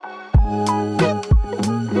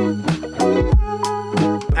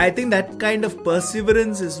I think that kind of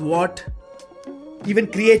perseverance is what even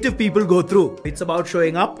creative people go through. It's about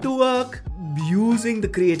showing up to work, using the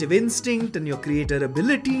creative instinct and your creative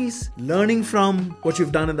abilities, learning from what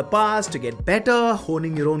you've done in the past to get better,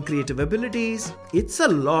 honing your own creative abilities. It's a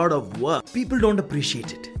lot of work. People don't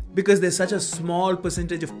appreciate it because there's such a small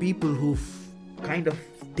percentage of people who've kind of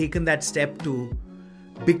taken that step to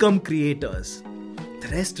become creators. The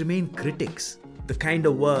rest remain critics. The kind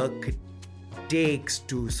of work it takes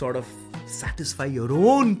to sort of satisfy your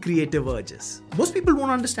own creative urges. Most people won't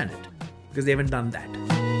understand it because they haven't done that.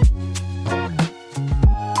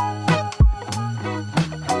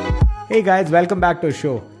 Hey guys, welcome back to the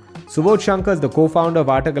show. Subodh Shankar is the co-founder of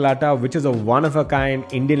Atta Galatta, which is a one-of-a-kind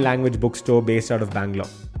Indian language bookstore based out of Bangalore.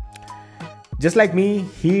 Just like me,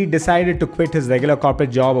 he decided to quit his regular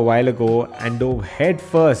corporate job a while ago and dove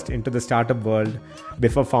headfirst into the startup world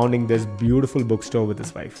before founding this beautiful bookstore with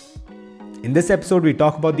his wife. In this episode, we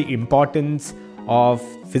talk about the importance of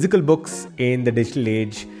physical books in the digital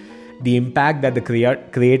age, the impact that the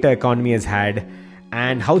creator economy has had,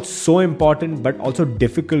 and how it's so important but also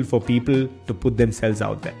difficult for people to put themselves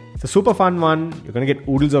out there. It's a super fun one. You're going to get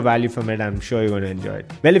oodles of value from it. I'm sure you're going to enjoy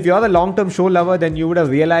it. Well, if you're the long-term show lover, then you would have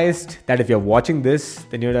realized that if you're watching this,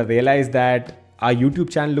 then you would have realized that our YouTube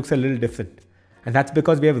channel looks a little different. And that's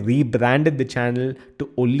because we have rebranded the channel to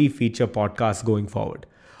only feature podcasts going forward.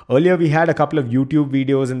 Earlier, we had a couple of YouTube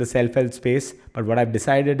videos in the self-help space, but what I've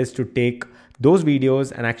decided is to take those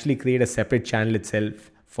videos and actually create a separate channel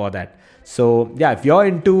itself for that. So yeah, if you're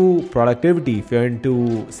into productivity, if you're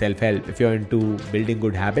into self-help, if you're into building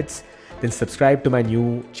good habits, then subscribe to my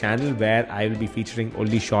new channel where I will be featuring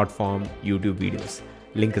only short-form YouTube videos.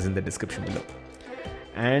 Link is in the description below.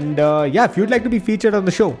 And if you'd like to be featured on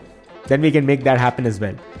the show, then we can make that happen as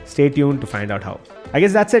well. Stay tuned to find out how. I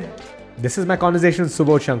guess that's it. This is my conversation with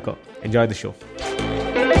Subodh Shankar. Enjoy the show.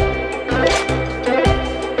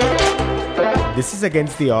 This is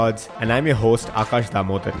Against the Odds, and I'm your host, Akash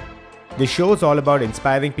Damodari. This show is all about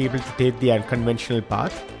inspiring people to take the unconventional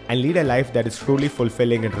path and lead a life that is truly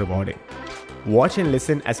fulfilling and rewarding. Watch and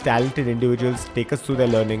listen as talented individuals take us through their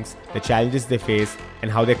learnings, the challenges they face,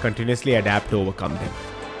 and how they continuously adapt to overcome them.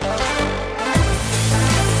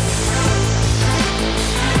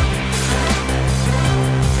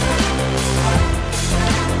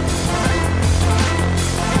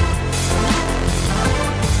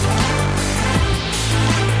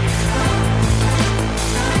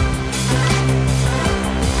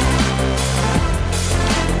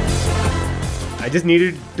 I just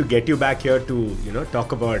needed to get you back here to,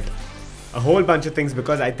 talk about a whole bunch of things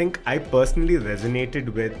because I think I personally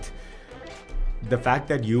resonated with the fact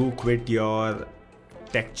that you quit your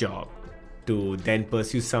tech job to then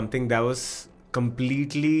pursue something that was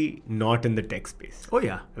completely not in the tech space. Oh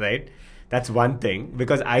yeah. Right? That's one thing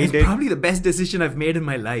because It's probably the best decision I've made in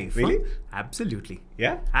my life. Really? Huh? Absolutely.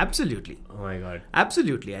 Yeah? Absolutely. Oh my God.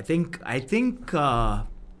 Absolutely. I think,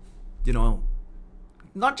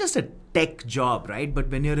 not just a tech job, right? But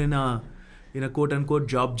when you're in a quote unquote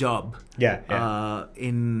job. Yeah.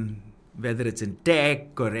 In whether it's in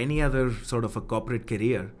tech or any other sort of a corporate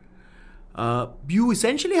career, you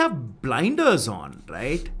essentially have blinders on,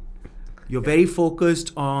 right? You're very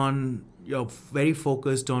focused on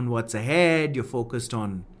what's ahead. You're focused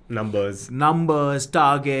on numbers,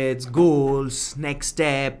 targets, goals, next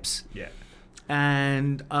steps. Yeah.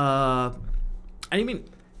 And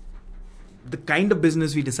the kind of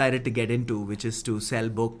business we decided to get into, which is to sell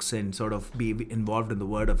books and sort of be involved in the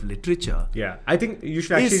world of literature. Yeah, I think you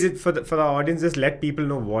should actually, for the audience, just let people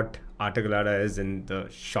know what Atta Galatta is in the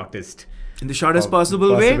shortest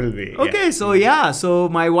possible way. Okay, yeah. So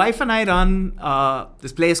my wife and I run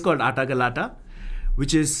this place called Atta Galatta,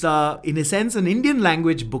 which is in a sense an Indian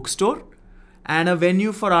language bookstore and a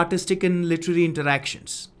venue for artistic and literary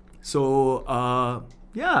interactions. So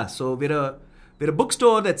we're a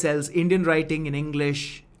bookstore that sells Indian writing in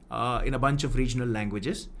English in a bunch of regional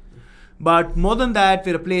languages. But more than that,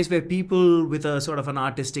 we're a place where people with a sort of an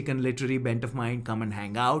artistic and literary bent of mind come and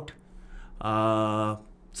hang out.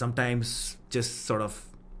 Sometimes just sort of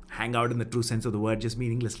hang out in the true sense of the word, just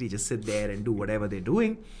meaninglessly just sit there and do whatever they're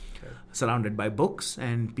doing, surrounded by books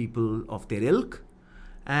and people of their ilk.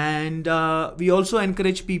 And we also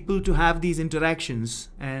encourage people to have these interactions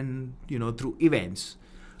and, through events.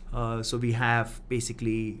 So we have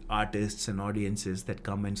basically artists and audiences that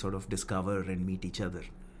come and sort of discover and meet each other.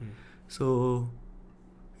 So,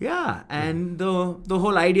 yeah. And the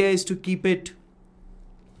whole idea is to keep it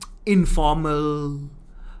informal,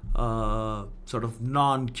 sort of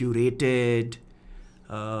non-curated.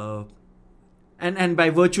 And by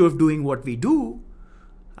virtue of doing what we do,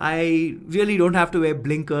 I really don't have to wear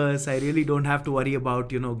blinkers. I really don't have to worry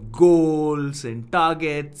about, goals and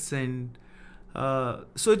targets. And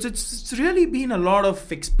so it's really been a lot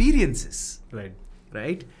of experiences.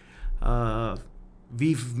 Right?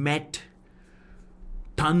 We've met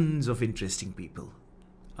tons of interesting people.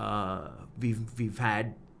 We've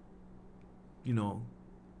had,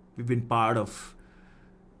 we've been part of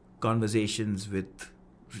conversations with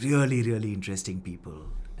really, really interesting people.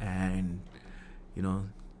 And,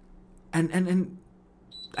 and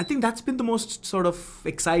I think that's been the most sort of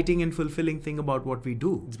exciting and fulfilling thing about what we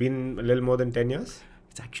do. It's been a little more than 10 years?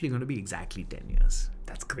 It's actually going to be exactly 10 years.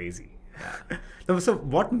 That's crazy. Yeah. No, so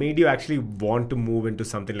what made you actually want to move into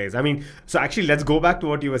something like this? I mean, so actually let's go back to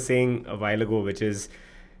what you were saying a while ago, which is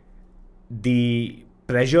the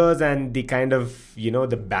pressures and the kind of,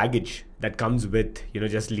 the baggage that comes with,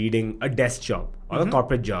 just leading a desk job or a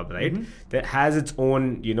corporate job, right? That has its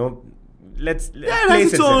own, it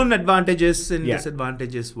has its own advantages and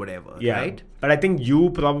disadvantages, whatever, right? But I think you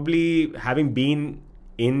probably, having been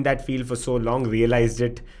in that field for so long, realized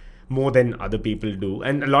it more than other people do.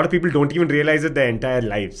 And a lot of people don't even realize it their entire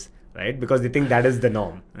lives, right? Because they think that is the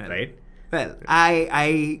norm, right? Well,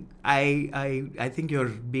 I think you're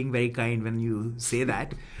being very kind when you say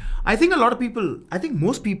that. I think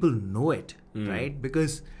most people know it, right?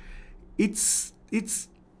 Because it's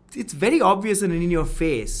very obvious and in your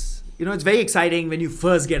face. It's very exciting when you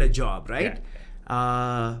first get a job, right?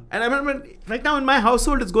 Yeah. And I remember right now in my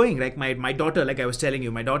household it's going. Like my daughter, like I was telling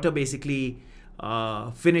you, my daughter basically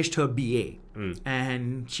finished her BA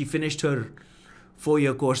and she finished her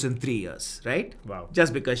 4-year course in 3 years, right? Wow.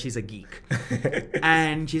 Just because she's a geek.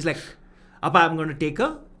 And she's like, Appa, I'm going to take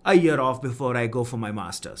a year off before I go for my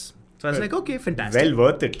master's. So I was like, okay, fantastic. Well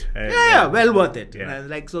worth it. Well worth it. Yeah. And I was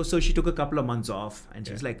like, so she took a couple of months off and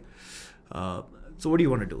she's like, so what do you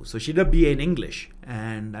want to do? So she did a BA in English.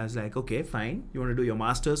 And I was like, okay, fine. You want to do your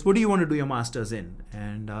master's? What do you want to do your master's in?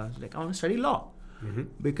 And I was like, I want to study law.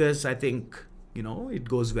 Because I think, it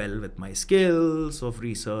goes well with my skills of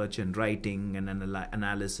research and writing and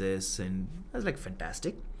analysis. And I was like,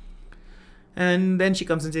 fantastic. And then she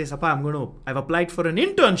comes and says, Appa, I've applied for an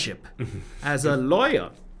internship as a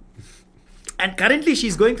lawyer. And currently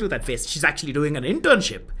she's going through that phase. She's actually doing an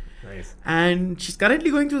internship. Nice. And she's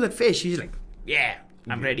currently going through that phase. She's like, yeah,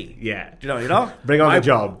 I'm ready. Yeah. Bring on the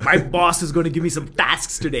job. My boss is going to give me some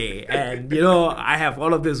tasks today. And, I have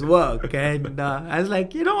all of this work. And I was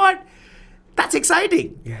like, you know what? That's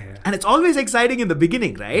exciting. Yeah. And it's always exciting in the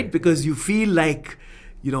beginning, right? Because you feel like,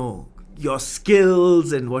 your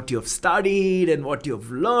skills and what you've studied and what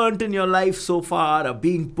you've learned in your life so far are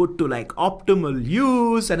being put to like optimal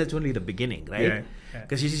use. And it's only the beginning, right?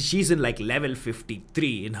 Because she's in like level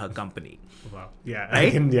 53 in her company. Wow. Yeah.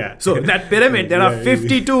 Right? Yeah. So in that pyramid, there are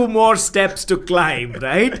 52 more steps to climb,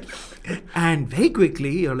 right? And very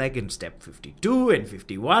quickly, you're like in step 52 and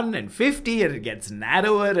 51 and 50, and it gets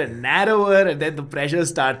narrower and narrower, and then the pressures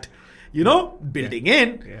start, building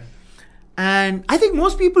in. Yeah. And I think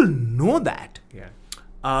most people know that. Yeah.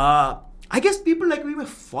 I guess people like me were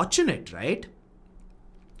fortunate, right?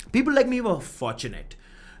 People like me were fortunate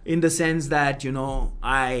in the sense that,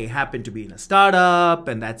 I happened to be in a startup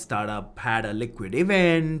and that startup had a liquid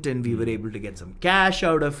event and we were able to get some cash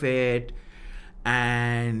out of it.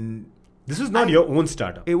 And this was not your own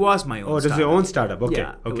startup. It was my own startup. Oh, this is your own startup. Okay.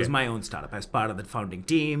 Yeah, it was my own startup. I was part of the founding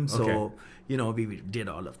team. So, we did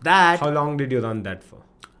all of that. How long did you run that for?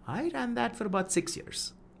 I ran that for about 6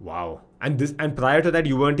 years. Wow. And prior to that,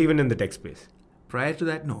 you weren't even in the tech space? Prior to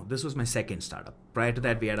that, no. This was my second startup. Prior to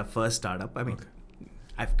that, we had a first startup. I mean,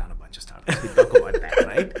 I've done a bunch of startups. We'll talk about that,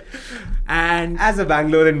 right? And as a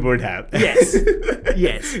Bangalorean would have. Yes.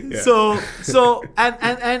 Yeah. So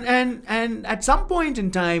and at some point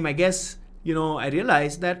in time, I guess, I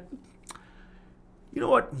realized that,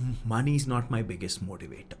 money is not my biggest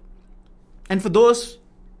motivator. And for those,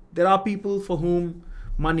 there are people for whom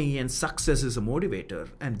money and success is a motivator.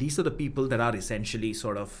 And these are the people that are essentially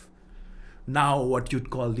sort of now what you'd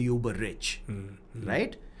call the uber rich,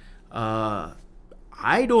 right?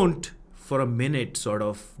 I don't for a minute sort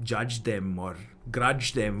of judge them or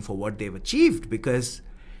grudge them for what they've achieved, because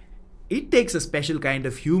it takes a special kind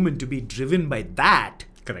of human to be driven by that.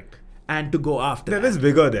 Correct. And to go after There is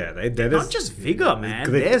vigor there, right? Not just vigor, man.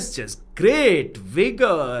 Grit. There's just great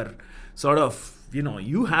vigor. Sort of,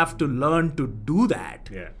 you have to learn to do that.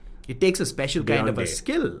 Yeah. It takes a special kind of a day.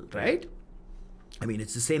 skill, right? I mean,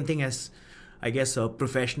 it's the same thing as, I guess, a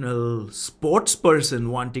professional sports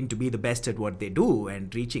person wanting to be the best at what they do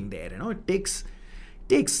and reaching there. It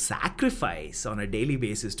takes sacrifice on a daily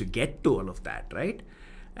basis to get to all of that, right?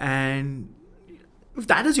 And if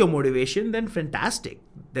that is your motivation, then fantastic.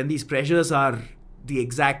 then these pressures are the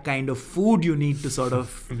exact kind of food you need to sort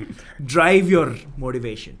of drive your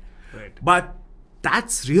motivation. Right. But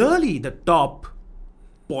that's really the top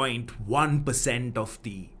 0.1% of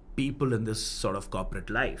the people in this sort of corporate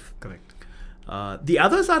life. Correct. The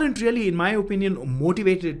others aren't really, in my opinion,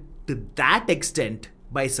 motivated to that extent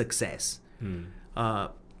by success.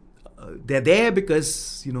 They're there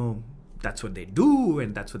because, that's what they do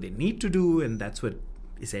and that's what they need to do, and that's what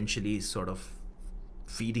essentially is sort of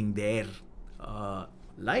feeding their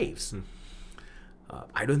lives.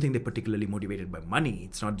 I don't think they're particularly motivated by money.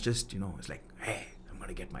 It's not just, it's like, hey, I'm going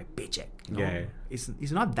to get my paycheck. Yeah.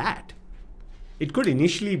 It's not that. It could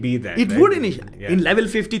initially be that. It right? would initially. Yeah. In level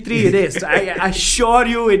 53 it is. I assure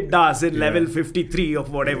you it does in level 53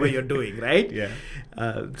 of whatever you're doing, right? Yeah.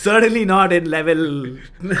 Certainly not in level,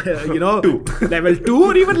 2. Level 2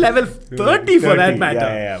 or even level 30 for that matter.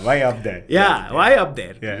 Yeah. Why up there? Yeah, why up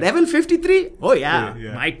there? Yeah. Level 53? Oh yeah.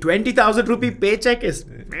 Yeah. My 20,000 rupee paycheck is,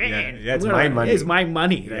 it's my money. It's my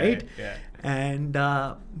money, right? Yeah. And,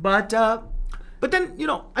 but then,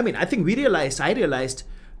 I think I realized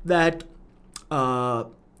that,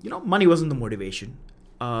 money wasn't the motivation.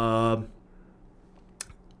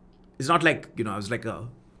 It's not like, I was like a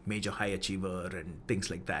major high achiever and things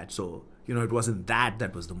like that. So, it wasn't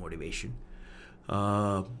that was the motivation.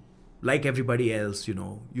 Like everybody else, you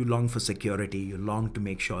long for security. You long to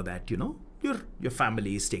make sure that, your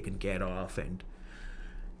family is taken care of. And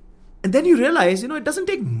then you realize, it doesn't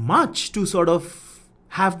take much to sort of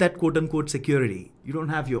have that quote unquote security. You don't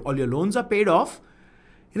have all your loans are paid off.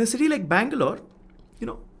 In a city like Bangalore,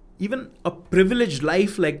 even a privileged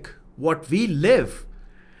life like what we live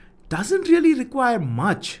doesn't really require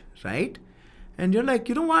much, right? And you're like,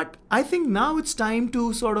 you know what? I think now it's time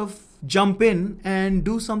to sort of jump in and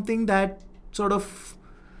do something that sort of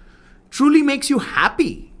truly makes you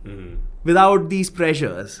happy without these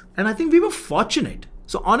pressures. And I think we were fortunate.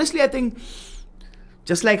 So honestly, I think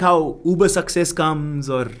just like how Uber success comes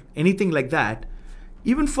or anything like that,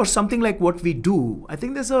 even for something like what we do, I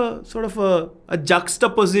think there's a sort of a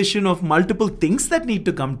juxtaposition of multiple things that need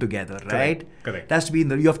to come together, right? Correct. It has to be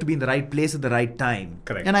you have to be in the right place at the right time.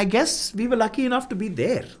 Correct. And I guess we were lucky enough to be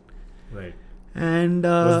there. Right. And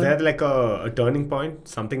was there like a turning point,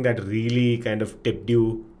 something that really kind of tipped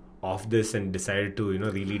you off this and decided to,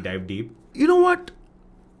 really dive deep? You know what?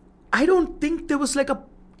 I don't think there was like a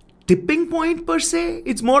tipping point per se.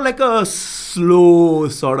 It's more like a slow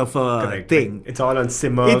sort of a Correct. thing. Like it's all on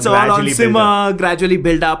simmer. It's all on build simmer, up. gradually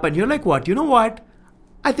build up, and you're like, what? You know what?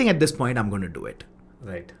 I think at this point I'm going to do it.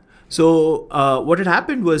 Right. So what had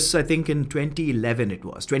happened was, I think in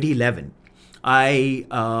 2011, I,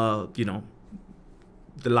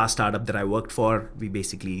 the last startup that I worked for, we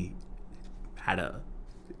basically had a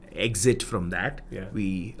exit from that. Yeah.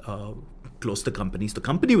 We closed the company. So the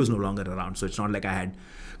company was no longer around. So it's not like I had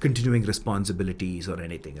continuing responsibilities or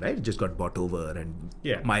anything, right? It just got bought over and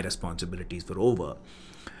my responsibilities were over.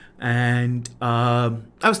 And I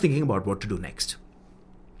was thinking about what to do next.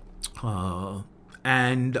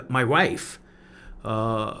 And my wife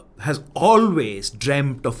has always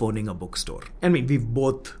dreamt of owning a bookstore. I mean, we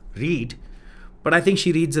both read, but I think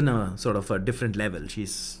she reads in a sort of a different level.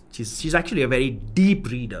 She's actually a very deep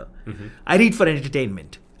reader. Mm-hmm. I read for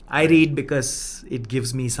entertainment. I read because it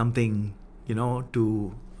gives me something,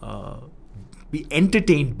 to be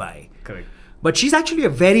entertained by. Correct. But she's actually a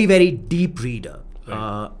very, very deep reader.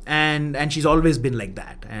 Right. And she's always been like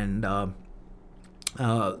that. And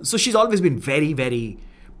so she's always been very, very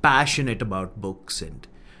passionate about books. And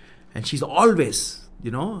she's always,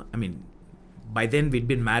 by then we'd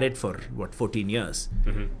been married for 14 years.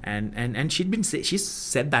 Mm-hmm. And she's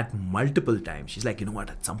said that multiple times. She's like,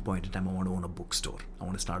 at some point in time I want to own a bookstore. I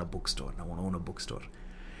want to start a bookstore. I want to own a bookstore.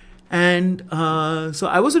 And so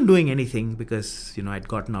I wasn't doing anything because, I'd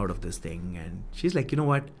gotten out of this thing. And she's like,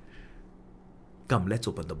 come, let's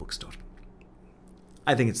open the bookstore.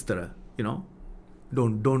 I think it's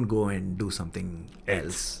don't go and do something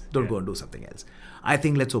else. Don't go and do something else. I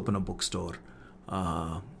think let's open a bookstore.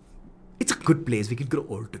 It's a good place. We could grow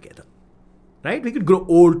old together, right? We could grow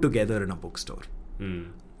old together in a bookstore.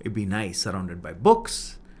 It'd be nice, surrounded by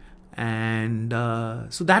books. And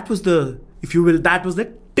so that was the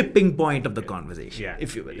tipping point of the conversation,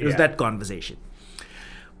 if you will. It was that conversation.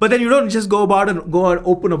 But then you don't just go and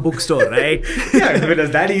open a bookstore, right? Yeah, if it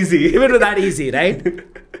was that easy. If it was that easy, right?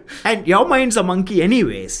 And your mind's a monkey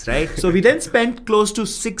anyways, right? So we then spent close to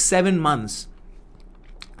 6-7 months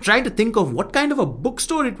trying to think of what kind of a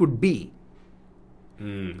bookstore it would be.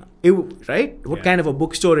 Right? What kind of a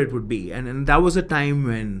bookstore it would be. And that was a time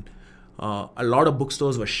when a lot of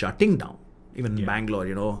bookstores were shutting down. Even in Bangalore,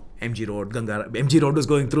 MG Road, MG Road was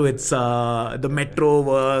going through its the metro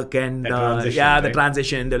work and the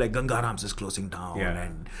transition. They're like, Gangaram's is closing down,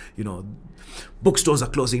 and bookstores are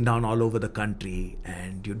closing down all over the country,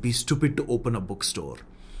 and you'd be stupid to open a bookstore.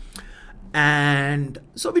 And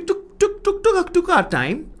so we took our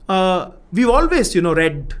time. We've always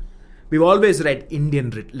read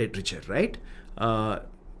Indian literature, right?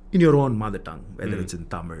 In your own mother tongue, whether it's in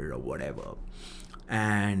Tamil or whatever.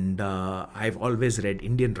 And I've always read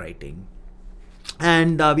Indian writing.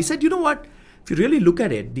 And we said, you know what? If you really look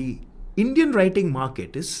at it, the Indian writing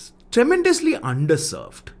market is tremendously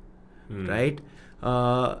underserved, right?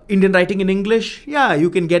 Indian writing in English, you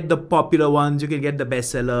can get the popular ones, you can get the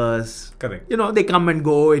bestsellers. Correct. They come and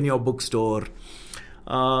go in your bookstore.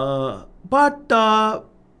 But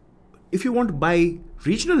if you want to buy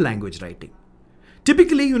regional language writing,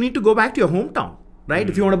 typically you need to go back to your hometown, right?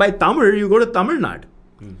 If you want to buy Tamil, you go to Tamil Nadu.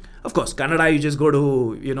 Of course, Kannada, you just go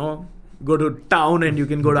to town and you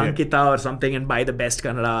can go to Ankita or something and buy the best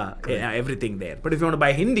Kannada, everything there. But if you want to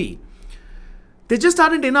buy Hindi, there just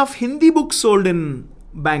aren't enough Hindi books sold in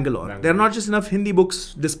Bangalore. There are not just enough Hindi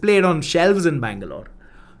books displayed on shelves in Bangalore.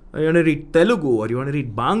 You want to read Telugu or you want to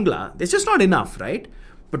read Bangla, there's just not enough, right?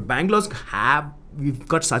 But we've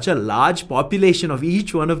got such a large population of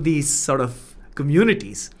each one of these sort of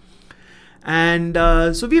communities. And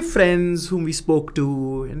so we have friends whom we spoke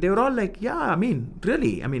to, and they were all like,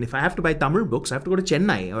 really, if I have to buy Tamil books, I have to go to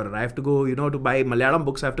Chennai, or I have to go, to buy Malayalam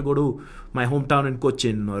books, I have to go to my hometown in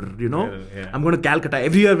Cochin, or, I'm going to Calcutta.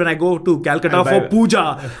 Every year when I go to Calcutta for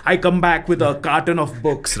puja, I come back with a carton of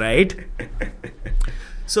books, right?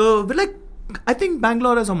 So we're like, I think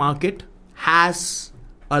Bangalore as a market has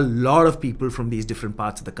a lot of people from these different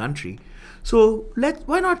parts of the country. So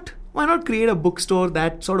why not create a bookstore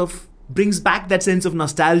that sort of brings back that sense of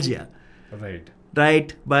nostalgia,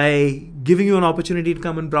 right? By giving you an opportunity to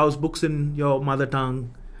come and browse books in your mother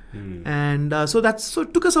tongue. And so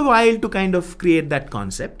it took us a while to kind of create that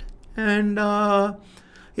concept. And about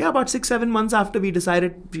 6-7 months after we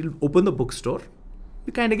decided we'll open the bookstore,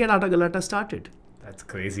 we kind of get Atta Galata started. That's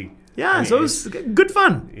crazy. Yeah, so it was good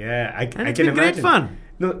fun. Yeah, I can imagine. Great fun.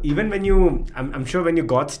 No, even when I'm sure when you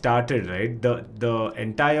got started, right, the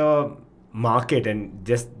entire market and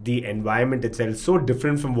just the environment itself so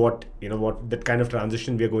different from what that kind of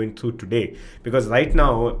transition we are going through today. Because right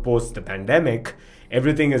now, post the pandemic,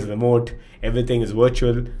 everything is remote, everything is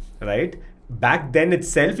virtual, right? Back then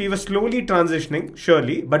itself, we were slowly transitioning,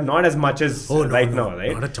 surely, but not as much as now,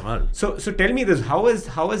 right? Not at all. So tell me this: how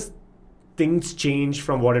has things changed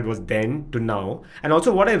from what it was then to now? And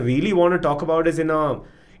also, what I really want to talk about is in a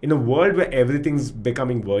world where everything's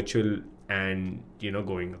becoming virtual and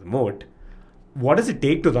going remote, what does it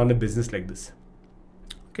take to run a business like this?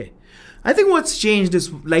 Okay, I think what's changed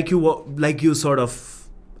is like you sort of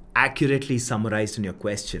accurately summarized in your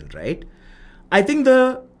question, right? I think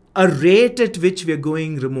a rate at which we're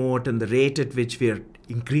going remote and the rate at which we're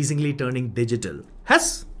increasingly turning digital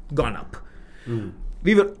has gone up.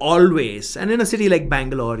 We were always, and in a city like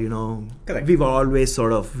Bangalore, Correct. we were always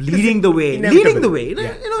sort of leading the way. We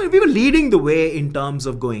were leading the way in terms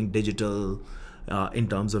of going digital, in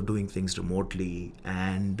terms of doing things remotely.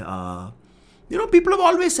 And, people have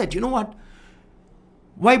always said, what?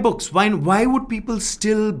 Why books? Why would people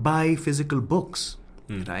still buy physical books,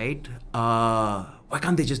 right? Why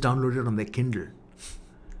can't they just download it on their Kindle?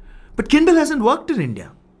 But Kindle hasn't worked in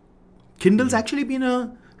India. Kindle's actually been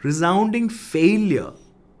a resounding failure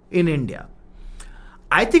in India.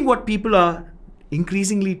 I think what people are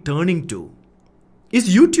increasingly turning to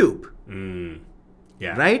is YouTube.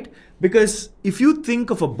 Right? Because if you think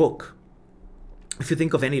of a book, if you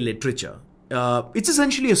think of any literature, it's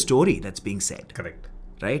essentially a story that's being said. Correct.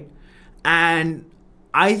 Right? And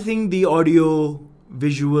I think the audio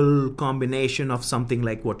visual combination of something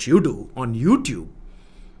like what you do on YouTube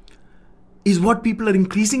is what people are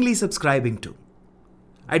increasingly subscribing to.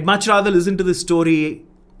 I'd much rather listen to the story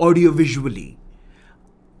audio-visually.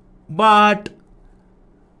 But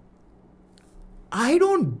I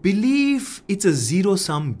don't believe it's a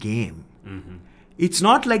zero-sum game. It's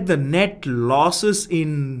not like the net losses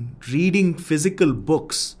in reading physical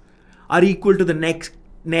books are equal to the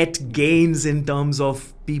net gains in terms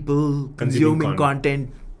of people consuming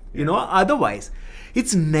content, otherwise.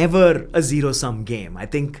 It's never a zero-sum game. I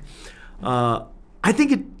think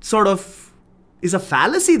it sort of is a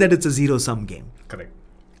fallacy that it's a zero-sum game. Correct.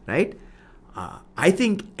 Right? I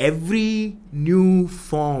think every new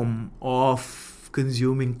form of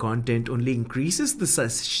consuming content only increases the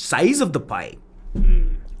size of the pie.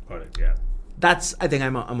 Got it, yeah. I think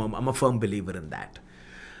I'm a firm believer in that.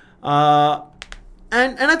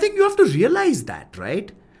 And I think you have to realize that,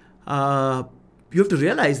 right? You have to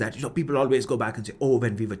realize that, people always go back and say, oh,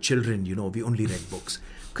 when we were children, we only read books.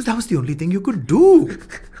 Because that was the only thing you could do.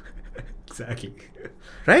 Exactly.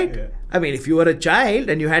 Right? Yeah. I mean, if you were a child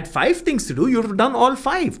and you had 5 things to do, you would have done all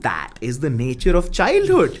 5. That is the nature of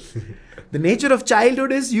childhood. The nature of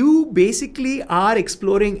childhood is you basically are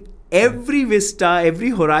exploring every vista,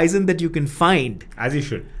 every horizon that you can find. As you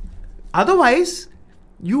should. Otherwise,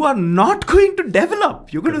 you are not going to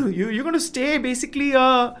develop. You're going to stay basically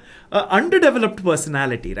a underdeveloped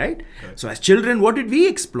personality, right? So as children, what did we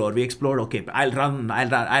explore? We explored, okay, I'll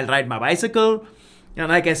ride my bicycle. And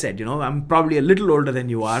like I said, I'm probably a little older than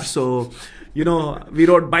you are. So, we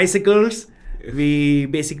rode bicycles. We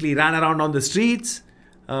basically ran around on the streets.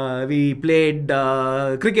 We played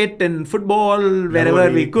cricket and football wherever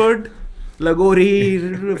we could.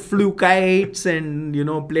 Lagori, flew kites and,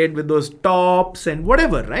 played with those tops and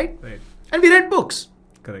whatever, right? Right. And we read books.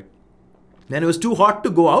 Correct. When it was too hot to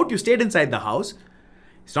go out, you stayed inside the house.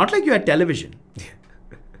 It's not like you had television.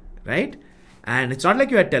 Right? And it's not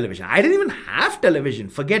like you had television. I didn't even have television.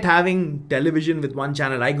 Forget having television with one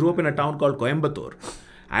channel. I grew up in a town called Coimbatore.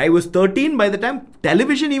 I was 13 by the time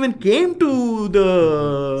television even came to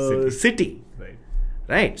the city.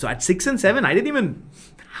 Right. So at 6 and 7, I didn't even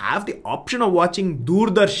have the option of watching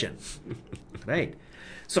Doordarshan. Right.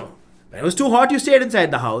 So when it was too hot, you stayed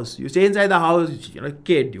inside the house. You stay inside the house, you're a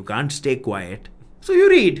kid, you can't stay quiet. So you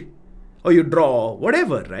read. Or you draw,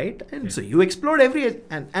 whatever, right? And so you explored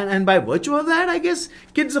and by virtue of that, I guess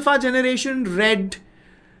kids of our generation read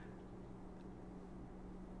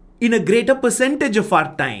in a greater percentage of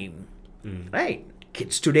our time, right?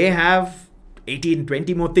 Kids today have 18,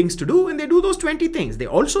 20 more things to do and they do those 20 things. They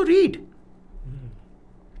also read.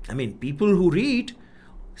 I mean, people who read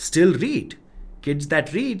still read. Kids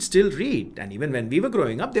that read still read. And even when we were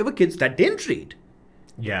growing up, there were kids that didn't read.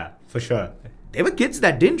 Yeah, for sure. There were kids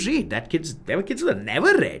that didn't read. There were kids that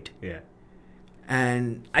never read. Yeah.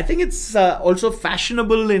 And I think it's also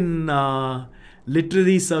fashionable in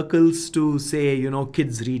literary circles to say,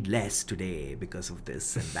 kids read less today because of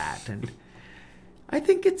this and that. And I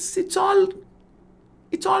think it's all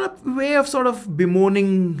a way of sort of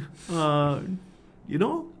bemoaning,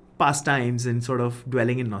 pastimes and sort of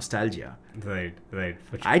dwelling in nostalgia. Right.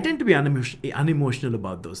 For sure. I tend to be unemotional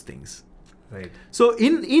about those things. Right. So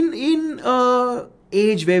in a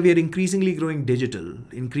age where we are increasingly growing digital,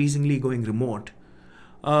 increasingly going remote,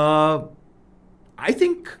 I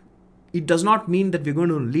think it does not mean that we're going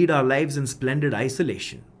to lead our lives in splendid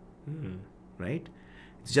isolation. Right?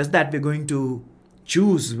 It's just that we're going to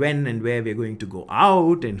choose when and where we're going to go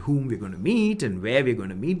out and whom we're going to meet and where we're going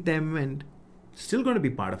to meet them, and it's still going to be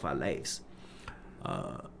part of our lives.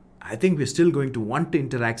 I think we're still going to want to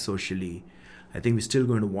interact socially. I think we're still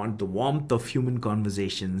going to want the warmth of human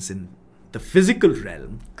conversations in the physical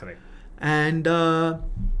realm. Correct. And,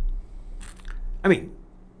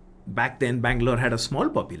 back then Bangalore had a small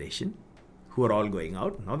population who are all going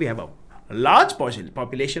out. Now we have a large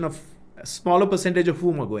population of a smaller percentage of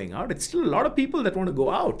whom are going out. It's still a lot of people that want to go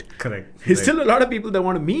out. Correct. It's still a lot of people that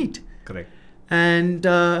want to meet. Correct. And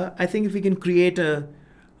I think if we can create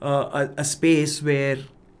a space where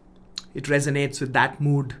it resonates with that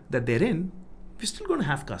mood that they're in, we're still going to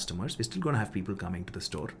have customers. We're still going to have people coming to the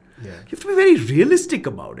store. Yeah. You have to be very realistic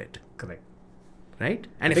about it. Correct. Right?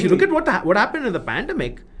 And if you look at what happened in the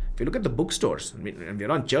pandemic, if you look at the bookstores, and we're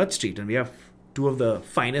on Church Street and we have 2 of the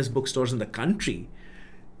finest bookstores in the country,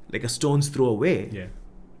 like a stone's throw away. Yeah.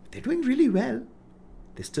 They're doing really well.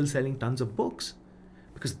 They're still selling tons of books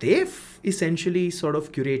because they've essentially sort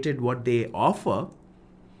of curated what they offer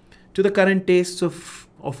to the current tastes of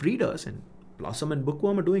readers, and Blossom and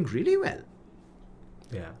Bookworm are doing really well.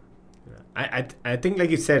 Yeah. I think, like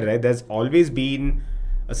you said, right, there's always been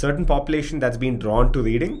a certain population that's been drawn to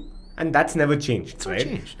reading, and that's never changed, It's right? not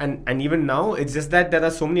changed. And even now, it's just that there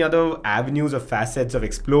are so many other avenues or facets of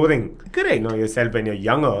exploring, Correct. yourself when you're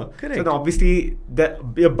younger. Correct. So then obviously,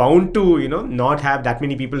 you're bound to, not have that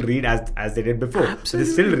many people read as they did before. Absolutely. So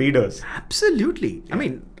there's still readers. Absolutely. Yeah. I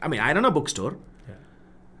mean, I run a bookstore. Yeah.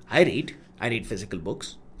 I read physical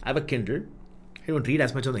books. I have a Kindle. I don't read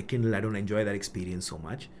as much on the Kindle. I don't enjoy that experience so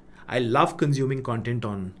much. I love consuming content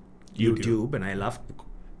on YouTube, and I love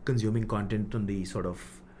consuming content on the sort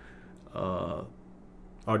of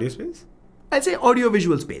Audio space? I'd say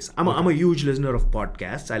audio-visual space. I'm a huge listener of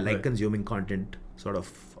podcasts. I like consuming content, sort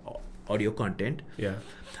of audio content. Yeah.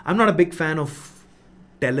 I'm not a big fan of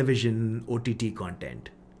television OTT content.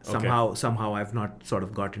 Somehow I've not sort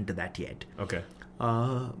of got into that yet. Okay.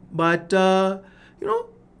 But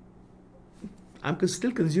I'm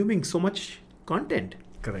still consuming so much content.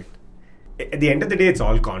 Correct. at the end of the day, it's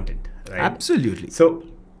all content, right? Absolutely. So,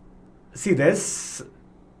 see, there's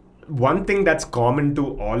one thing that's common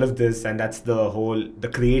to all of this, and that's the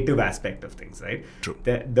creative aspect of things, right? True.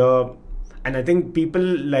 And I think people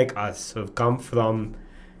like us have come from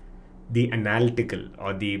the analytical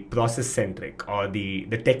or the process centric or the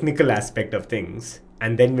technical aspect of things,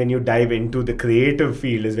 and then when you dive into the creative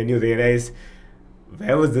field is when you realize,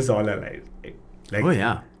 where was this all alive? Like, Oh,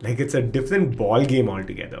 yeah. like it's a different ball game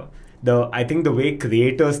altogether. I think the way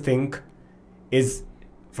creators think is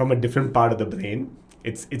from a different part of the brain.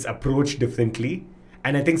 It's approached differently,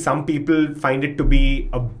 and I think some people find it to be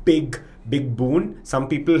a big boon. Some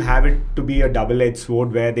people have it to be a double-edged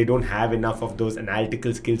sword where they don't have enough of those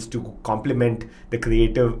analytical skills to complement the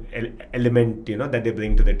creative element, that they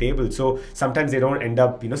bring to the table. So sometimes they don't end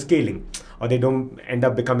up, scaling, or they don't end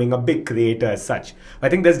up becoming a big creator as such. I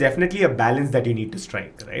think there's definitely a balance that you need to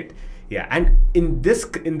strike, right? Yeah. And in this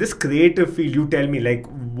creative field, you tell me, like,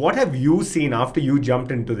 what have you seen after you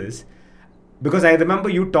jumped into this? Because I remember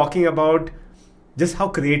you talking about just how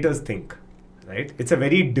creators think, right? It's a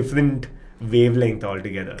very different wavelength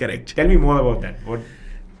altogether. Correct. Tell me more about that.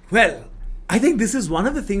 Well, I think this is one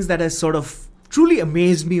of the things that has sort of truly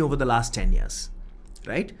amazed me over the last 10 years,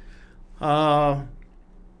 right?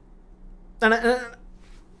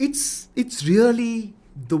 It's really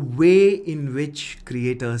the way in which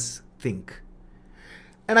creators think.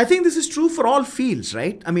 And I think this is true for all fields,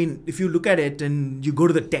 right? I mean, if you look at it and you go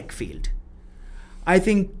to the tech field, I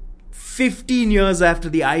think 15 years after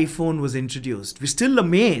the iPhone was introduced, we're still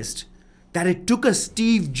amazed that it took a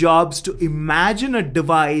Steve Jobs to imagine a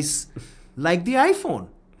device like the iPhone.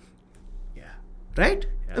 Yeah. Right?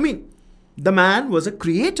 Yeah. I mean, the man was a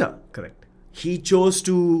creator. Correct. He chose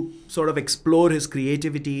to sort of explore his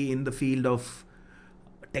creativity in the field of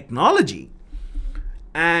technology.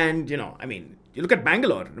 And, you look at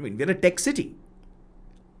Bangalore. We're a tech city.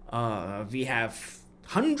 We have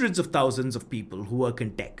hundreds of thousands of people who work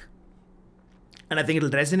in tech. And I think it'll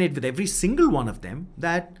resonate with every single one of them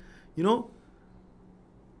that,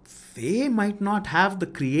 they might not have the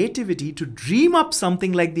creativity to dream up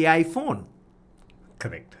something like the iPhone.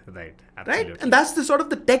 Correct. Right. Absolutely. Right? And that's the sort of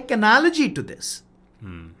the tech analogy to this.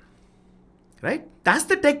 Right? That's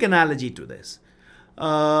the tech analogy to this.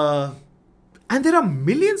 And there are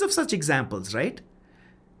millions of such examples, right?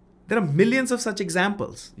 There are millions of such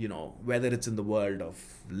examples, whether it's in the world of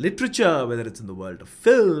literature, whether it's in the world of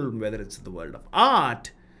film, whether it's in the world of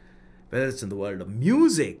art, whether it's in the world of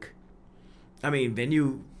music. I mean,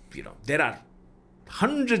 when there are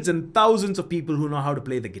hundreds and thousands of people who know how to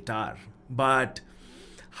play the guitar, but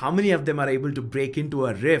how many of them are able to break into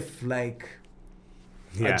a riff like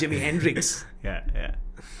Jimi Hendrix? Yeah.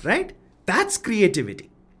 Right? That's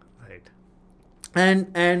creativity. Right.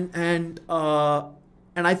 And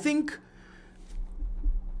I think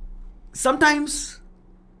sometimes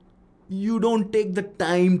you don't take the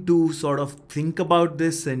time to sort of think about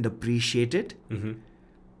this and appreciate it.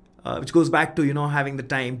 Which goes back to, having the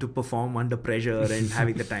time to perform under pressure and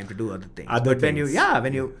having the time to do other things.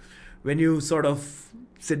 When you sort of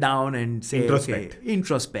sit down and say,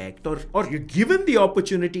 introspect, or you're given the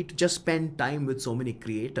opportunity to just spend time with so many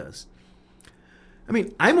creators. I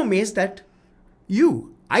mean, I'm amazed that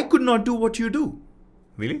I could not do what you do.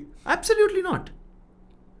 Really? Absolutely not.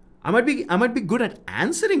 I might be good at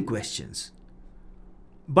answering questions,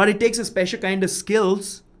 but it takes a special kind of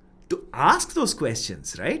skills to ask those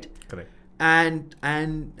questions, right? Correct.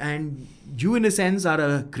 And you, in a sense, are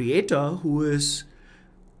a creator who is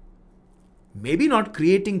maybe not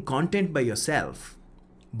creating content by yourself,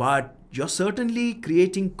 but you're certainly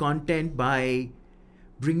creating content by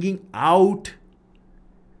bringing out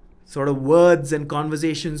sort of words and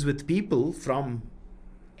conversations with people from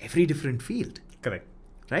every different field. Correct.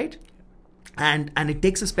 Right? And it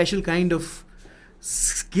takes a special kind of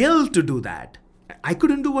skill to do that. I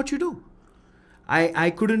couldn't do what you do. I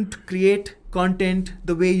couldn't create content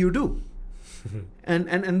the way you do.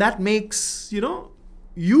 and that makes,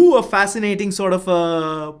 you a fascinating sort of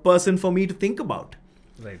a person for me to think about.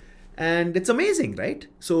 Right. And it's amazing, right?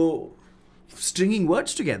 So stringing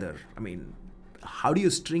words together. I mean, how do you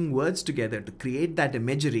string words together to create that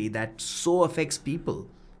imagery that so affects people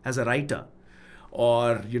as a writer?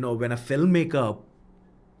 Or, when a filmmaker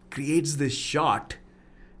creates this shot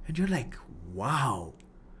and you're like, wow.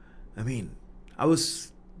 I mean, I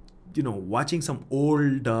was, watching some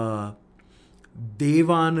old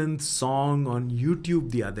Devanand song on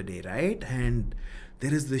YouTube the other day, right? And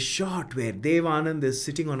there is this shot where Devanand is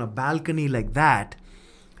sitting on a balcony like that,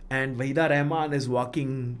 and Wahida Rahman is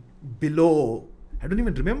walking below. I don't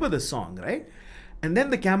even remember the song, right? And then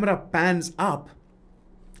the camera pans up,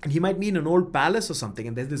 And he might be in an old palace or something,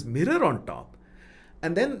 and there's this mirror on top.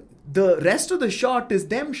 And then the rest of the shot is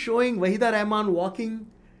them showing Wahida Rahman walking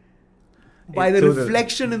by the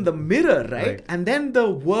reflection in the mirror, right? And then the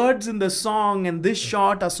words in the song and this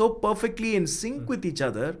shot are so perfectly in sync with each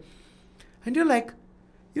other. And you're like,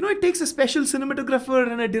 it takes a special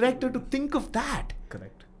cinematographer and a director to think of that.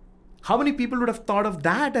 Correct. How many people would have thought of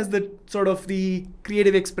that as the sort of the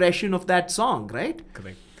creative expression of that song, right?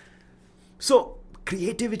 Correct. So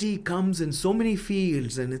creativity comes in so many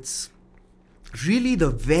fields, and it's really the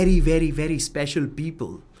very, very, very special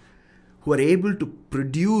people who are able to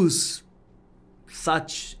produce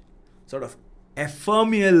such sort of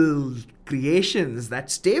ephemeral creations that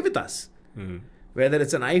stay with us. Whether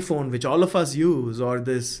it's an iPhone, which all of us use, or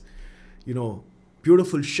this,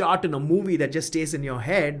 beautiful shot in a movie that just stays in your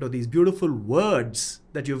head, or these beautiful words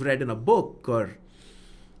that you've read in a book, or,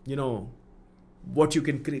 what you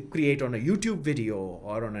can create on a YouTube video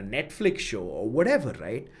or on a Netflix show or whatever,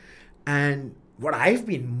 right? And what I've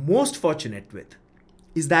been most fortunate with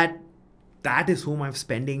is that is whom I'm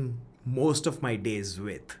spending most of my days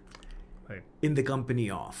with, right, in the company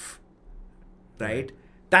of, right?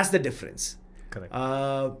 That's the difference. Correct.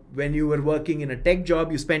 When you were working in a tech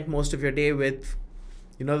job, you spent most of your day with,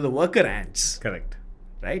 the worker ants. Correct.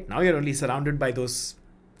 Right? Now you're only surrounded by those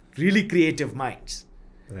really creative minds.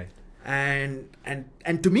 Right. And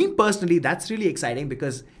to me personally, that's really exciting,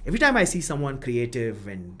 because every time I see someone creative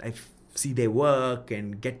and I see their work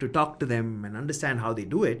and get to talk to them and understand how they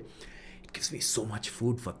do it, it gives me so much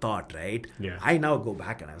food for thought, right? Yeah. I now go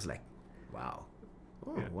back and I was like, wow.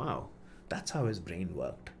 Wow. That's how his brain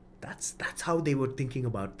worked. That's how they were thinking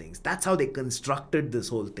about things. That's how they constructed this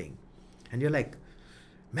whole thing. And you're like,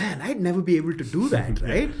 man, I'd never be able to do that,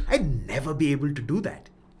 right? I'd never be able to do that.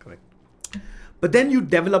 Correct. But then you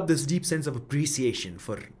develop this deep sense of appreciation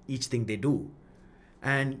for each thing they do.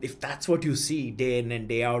 And if that's what you see day in and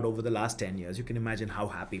day out over the last 10 years, you can imagine how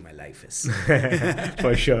happy my life is.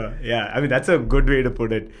 For sure. Yeah. I mean, that's a good way to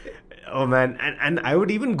put it. Oh, man. And I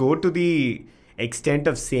would even go to the extent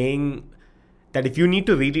of saying that if you need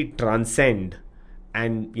to really transcend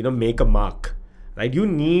and, make a mark, right, you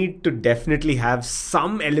need to definitely have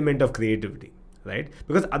some element of creativity, right?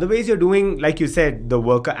 Because otherwise you're doing, like you said, the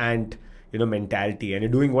worker ant, mentality, and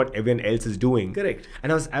you're doing what everyone else is doing. Correct.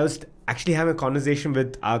 And I was actually having a conversation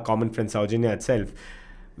with our common friend Saujanya itself,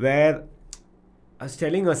 where I was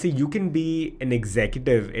telling her, see, you can be an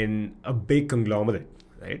executive in a big conglomerate,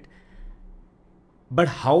 right? But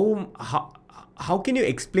how can you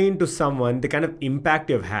explain to someone the kind of impact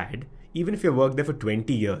you've had, even if you worked there for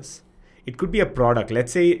 20 years? It could be a product.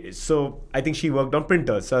 Let's say, so I think she worked on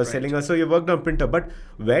printers. So I was telling her, so you worked on printer, but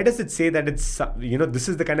where does it say that it's, this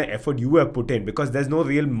is the kind of effort you have put in? Because there's no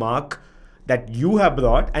real mark that you have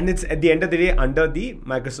brought, and it's at the end of the day under the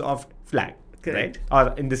Microsoft flag, right?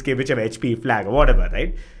 Or in this case, whichever HP flag or whatever,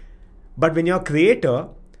 right? But when you're a creator,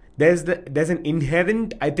 there's an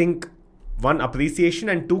inherent, I think, one, appreciation,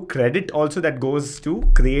 and two, credit also that goes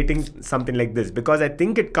to creating something like this, because I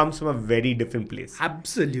think it comes from a very different place.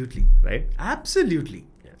 Absolutely. Right? Absolutely.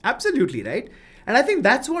 Yeah. Absolutely, right? And I think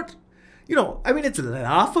that's what, it's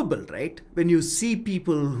laughable, right? When you see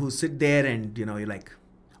people who sit there and, you're like,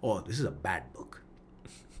 oh, this is a bad book.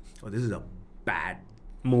 Or this is a bad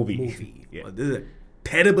movie. Yeah. Or this is a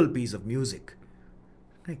terrible piece of music.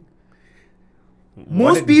 Like,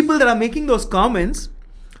 most people that are making those comments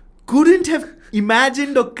couldn't have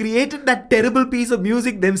imagined or created that terrible piece of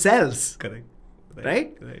music themselves. Correct.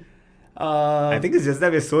 Right? I think it's just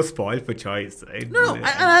that we're so spoiled for choice, right? No, and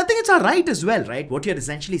I think it's all right as well, right? What you're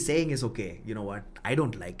essentially saying is, okay, you know what? I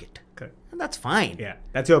don't like it. Correct. And that's fine. Yeah,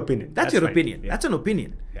 that's your opinion. That's your fine. opinion. Yeah. That's an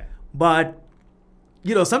opinion. Yeah. But,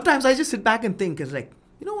 sometimes I just sit back and think, it's like,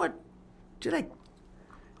 you know what? You're like,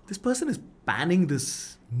 this person is panning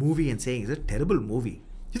this movie and saying, it's a terrible movie.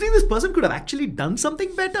 You think this person could have actually done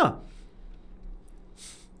something better?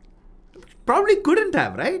 Probably couldn't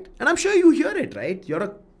have, right? And I'm sure you hear it, right? You're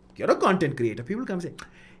a content creator. People come and say,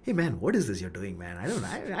 hey man, what is this you're doing, man?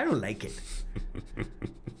 I don't like it.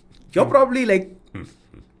 You're probably like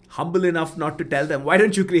humble enough not to tell them, why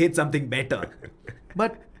don't you create something better?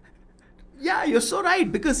 But yeah, you're so right,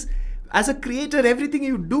 because as a creator, everything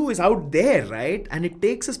you do is out there, right? And it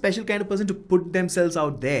takes a special kind of person to put themselves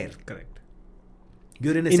out there. Correct.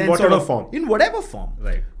 You're in a in sense whatever of, form. In whatever form.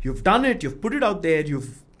 Right. You've done it, you've put it out there,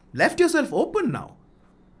 you've left yourself open now.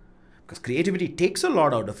 Because creativity takes a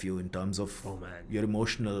lot out of you in terms of your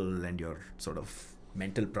emotional and your sort of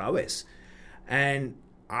mental prowess. And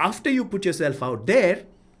after you put yourself out there,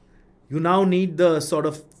 you now need the sort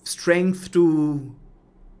of strength to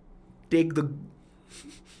take the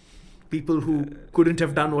people who couldn't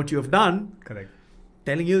have done what you have done, Correct.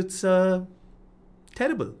 telling you it's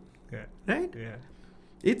terrible, Yeah. right? Yeah.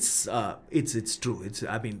 It's true.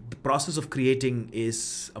 The process of creating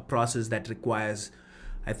is a process that requires,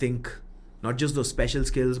 I think, not just those special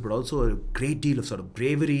skills, but also a great deal of sort of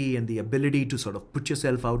bravery and the ability to sort of put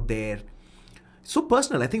yourself out there. So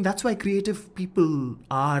personal. I think that's why creative people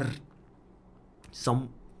are some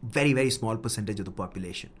very, very small percentage of the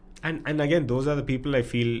population. And again, those are the people I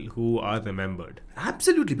feel who are remembered.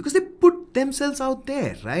 Absolutely, because they put themselves out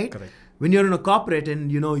there, right? Correct. When you're in a corporate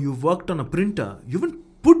and you've worked on a printer, you haven't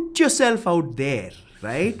put yourself out there,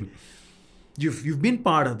 right? You've been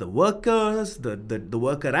part of the workers, the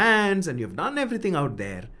worker ants, and you've done everything out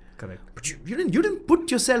there. Correct. But you didn't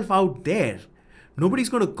put yourself out there. Nobody's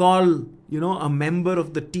going to call a member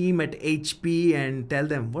of the team at HP and tell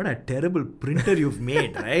them what a terrible printer you've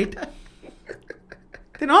made, right?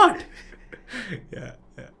 They're not. Yeah.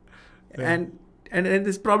 And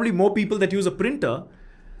there's probably more people that use a printer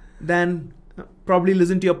than probably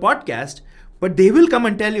listen to your podcast, but they will come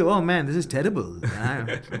and tell you, oh man, this is terrible.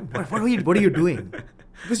 What are you doing?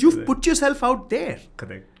 Because you've put yourself out there.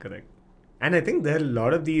 Correct. And I think there are a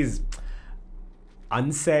lot of these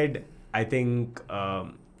unsaid, I think,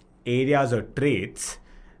 areas or traits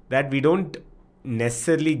that we don't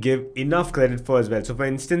necessarily give enough credit for as well. So for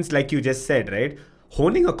instance, like you just said, right,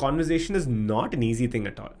 honing a conversation is not an easy thing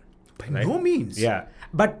at all. By no means. Yeah.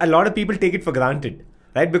 But a lot of people take it for granted.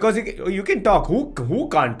 Right, because you can talk. Who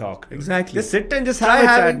can't talk? Exactly. Just sit and just try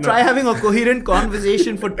having a coherent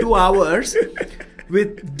conversation for 2 hours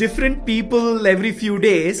with different people every few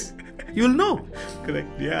days. You'll know. Correct.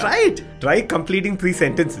 Yeah. Try it. Try completing 3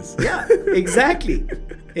 sentences. Yeah. Exactly.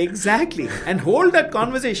 And hold that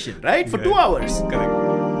conversation, right, for 2 hours. Correct.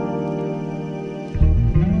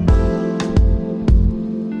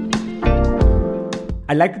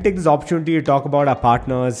 I'd like to take this opportunity to talk about our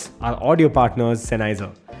partners, our audio partners,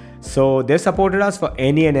 Sennheiser. So they've supported us for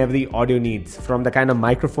any and every audio needs, from the kind of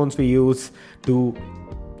microphones we use to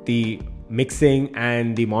the mixing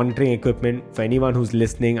and the monitoring equipment. For anyone who's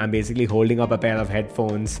listening, I'm basically holding up a pair of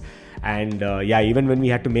headphones. And even when we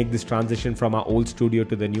had to make this transition from our old studio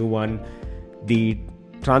to the new one, the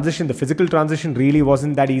physical transition really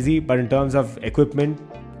wasn't that easy. But in terms of equipment,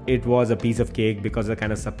 it was a piece of cake because of the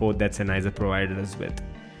kind of support that Sennheiser provided us with.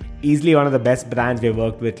 Easily one of the best brands we've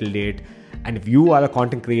worked with till date. And if you are a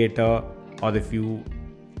content creator, or if you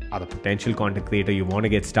are a potential content creator, you want to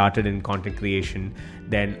get started in content creation,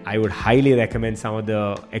 then I would highly recommend some of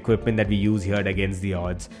the equipment that we use here at Against the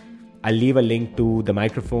Odds. I'll leave a link to the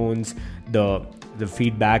microphones, the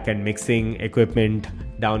feedback and mixing equipment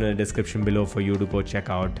down in the description below for you to go check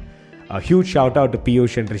out. A huge shout out to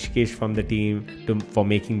Piyush and Rishikesh from the team for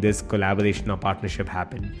making this collaboration or partnership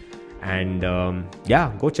happen. And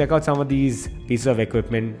go check out some of these pieces of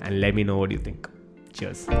equipment and let me know what you think.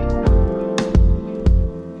 Cheers.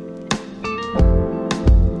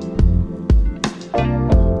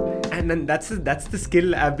 And then that's the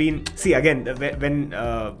skill I've been... See, again, when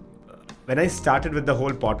I started with the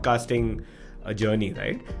whole podcasting journey,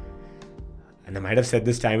 right? And I might have said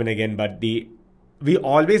this time and again, but we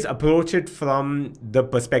always approach it from the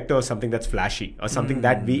perspective of something that's flashy or something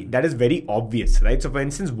that is very obvious, right? So for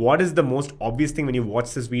instance, what is the most obvious thing when you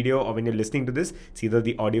watch this video or when you're listening to this? It's either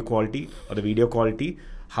the audio quality or the video quality.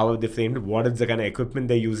 How have they framed it? What is the kind of equipment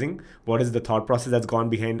they're using? What is the thought process that's gone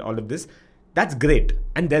behind all of this? That's great.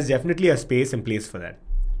 And there's definitely a space and place for that.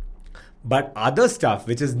 But other stuff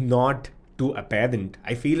which is not too apparent,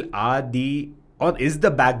 I feel is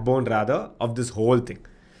the backbone rather of this whole thing.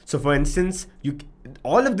 So for instance,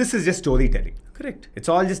 all of this is just storytelling. Correct. It's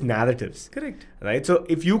all just narratives. Correct. Right? So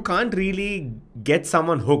if you can't really get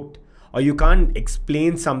someone hooked, or you can't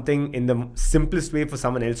explain something in the simplest way for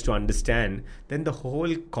someone else to understand, then the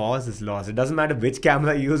whole cause is lost. It doesn't matter which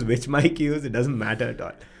camera you use, which mic you use, it doesn't matter at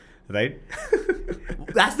all. Right?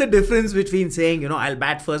 That's the difference between saying, I'll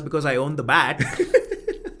bat first because I own the bat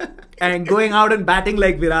and going out and batting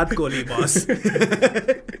like Virat Kohli, boss.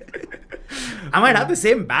 I might have the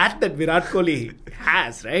same bat that Virat Kohli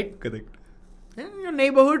has, right? Correct. In your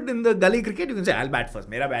neighborhood, in the gully cricket, you can say, I'll bat first.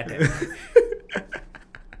 Mera bat hai.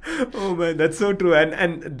 Oh man, that's so true.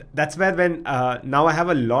 And that's where when now I have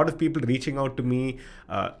a lot of people reaching out to me,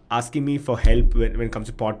 asking me for help when it comes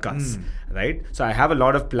to podcasts, right? So I have a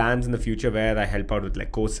lot of plans in the future where I help out with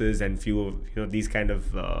like courses and few these kind of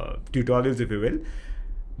tutorials, if you will.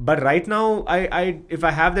 But right now, if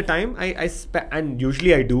I have the time, and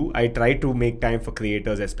usually I try to make time for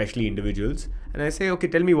creators, especially individuals. And I say, okay,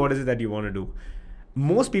 tell me what is it that you want to do.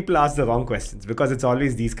 most people ask the wrong questions because it's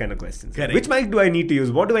always these kind of questions. Correct. Which mic do I need to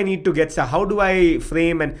use? What do I need to get? How do I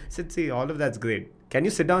frame? And see, all of that's great. Can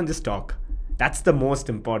you sit down and just talk? That's the most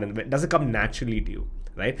important. It doesn't come naturally to you,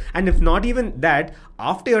 right? And if not even that,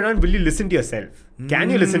 after you're done, will you listen to yourself? Can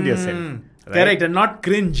you listen to yourself? Right? Correct, and not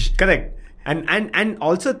cringe. Correct. And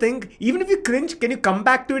also think, even if you cringe, can you come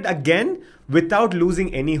back to it again without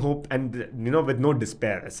losing any hope and, with no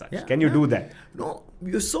despair as such? Yeah, Can you do that? No,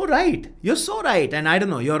 you're so right. You're so right. And I don't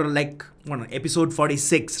know, you're like, episode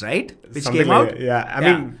 46, right? Which Something came like out? that. Yeah. I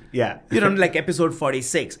mean, yeah. Like episode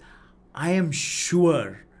 46. I am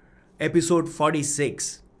sure episode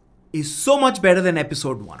 46 is so much better than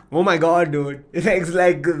episode 1. Oh my God, dude. It's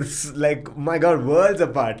like, my God, worlds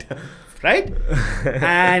apart. Right?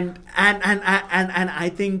 and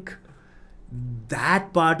I think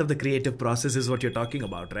that part of the creative process is what you're talking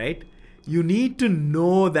about, right? You need to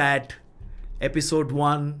know that episode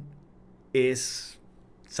 1 is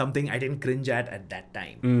something I didn't cringe at that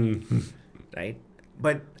time. Right?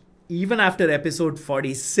 But even after episode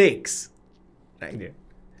 46, right? Yeah.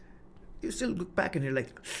 You still look back and you're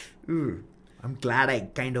like, I'm glad I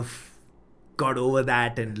kind of got over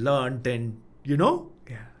that and learned and,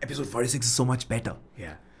 Yeah. Episode 46 is so much better.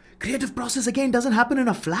 Yeah. Creative process again doesn't happen in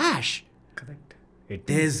a flash. Correct.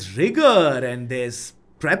 There's rigor and there's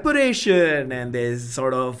preparation and there's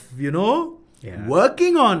sort of, Yeah.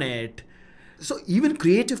 working on it. So even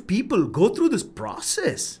creative people go through this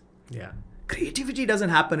process. Yeah. Creativity doesn't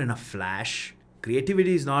happen in a flash.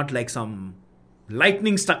 Creativity is not like some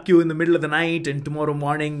lightning struck you in the middle of the night and tomorrow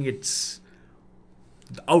morning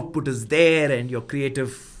the output is there and your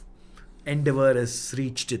creative endeavor has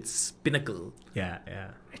reached its pinnacle. Yeah. Yeah.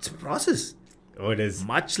 It's a process. Oh, it is.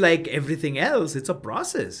 Much like everything else, it's a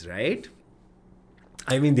process, right?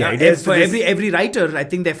 I mean, the Now, idea is for every writer, I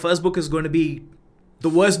think their first book is going to be the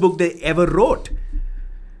worst book they ever wrote.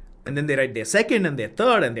 And then they write their second and their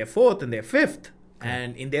third and their fourth and their fifth.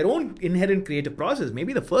 And in their own inherent creative process,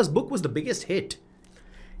 maybe the first book was the biggest hit.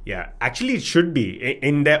 Yeah. Actually, it should be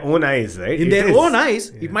in their own eyes, right? In It their is. own eyes,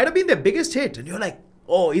 it might have been their biggest hit. And you're like,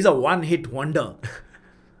 oh, he's a one-hit wonder.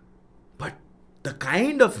 But the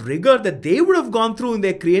kind of rigor that they would have gone through in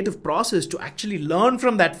their creative process to actually learn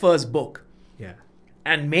from that first book Yeah.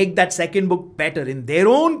 and make that second book better in their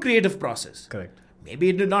own creative process. Correct. Maybe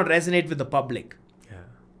it did not resonate with the public, Yeah.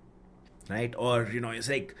 right? Or, it's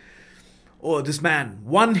like, oh, this man,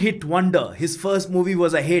 one-hit wonder. His first movie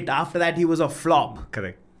was a hit. After that, he was a flop.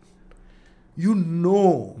 Correct.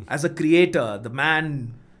 As a creator, the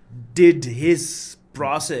man did his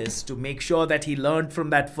process to make sure that he learned from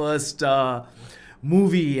that first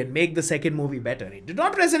movie and make the second movie better. It did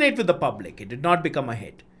not resonate with the public. It did not become a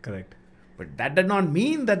hit. Correct. But that did not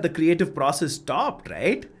mean that the creative process stopped,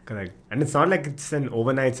 right? Correct. And it's not like it's an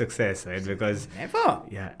overnight success, right? Because Never.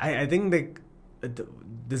 yeah, I think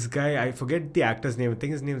this guy, I forget the actor's name. I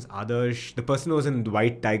think his name is Adarsh. The person who was in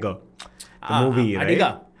White Tiger, the movie, right?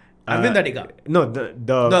 Adiga. Arvind Adiga. No,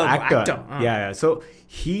 the actor. Yeah. So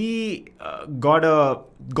he got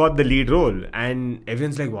the lead role, and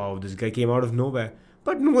everyone's like, "Wow, this guy came out of nowhere."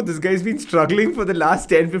 But no, this guy's been struggling for the last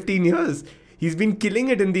 10-15 years. He's been killing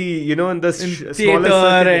it in the Theater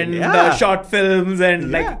smaller and the short films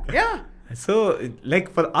and yeah. So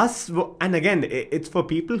like for us, and again, it's for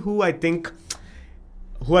people who I think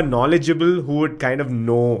who are knowledgeable, who would kind of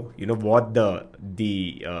know, what the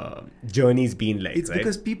journey's been like. It's right?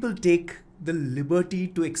 because people take the liberty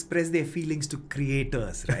to express their feelings to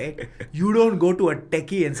creators, right? You don't go to a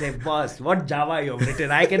techie and say, boss, what Java you've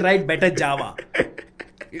written? I can write better Java.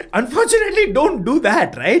 Unfortunately, don't do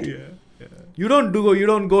that, right? Yeah. You don't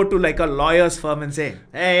go to like a lawyer's firm and say,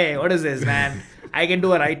 hey, what is this, man? I can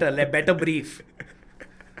do a better brief.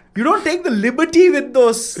 You don't take the liberty with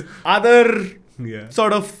those other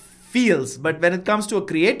sort of fields. But when it comes to a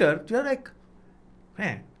creator, you're like,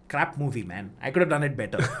 man, crap movie, man. I could have done it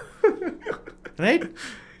better. Right?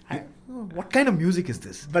 What kind of music is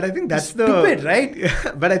this? But I think that's stupid, right?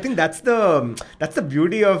 But I think that's the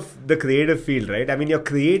beauty of the creative field, right? I mean, you're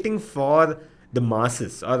creating for the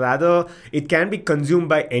masses, or rather, it can be consumed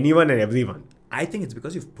by anyone and everyone. I think it's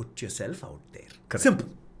because you've put yourself out there. Correct. Simple.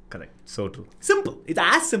 Correct. So true. Simple. It's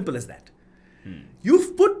as simple as that.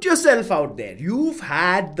 You've put yourself out there. You've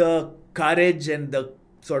had the courage and the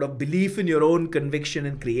sort of belief in your own conviction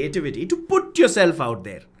and creativity to put yourself out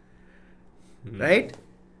there. Right?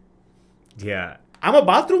 Yeah. I'm a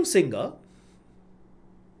bathroom singer.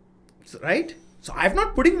 Right? So I'm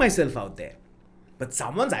not putting myself out there. But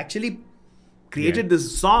someone's actually created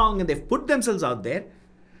this song and they've put themselves out there.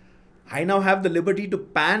 I now have the liberty to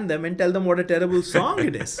pan them and tell them what a terrible song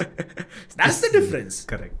it is. That's the difference.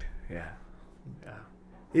 Correct. Yeah.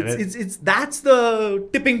 It's that's the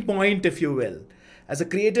tipping point, if you will. As a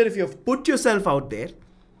creator, if you've put yourself out there,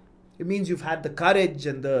 it means you've had the courage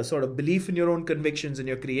and the sort of belief in your own convictions and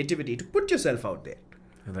your creativity to put yourself out there.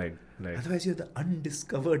 Right. Otherwise, you're the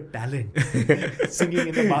undiscovered talent singing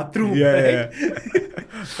in the bathroom. Yeah. Right?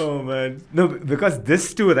 Oh man. No, because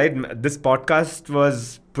this too, right? This podcast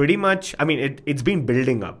was pretty much, I mean, it's been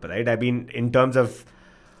building up, right? I mean, in terms of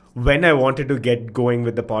when I wanted to get going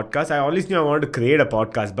with the podcast, I always knew I wanted to create a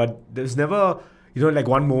podcast, but there's never, like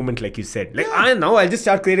one moment, like you said, like, I'll just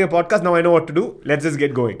start creating a podcast. Now I know what to do. Let's just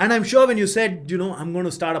get going. And I'm sure when you said, I'm going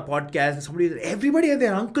to start a podcast, everybody and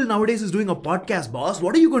their uncle nowadays is doing a podcast, boss.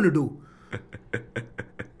 What are you going to do?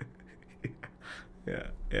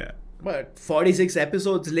 Yeah. But 46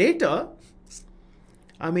 episodes later,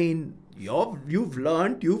 I mean, you've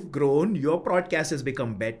learned, you've grown, your podcast has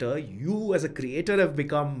become better. You as a creator have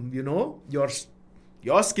become, your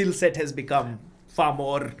skill set has become far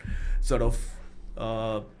more sort of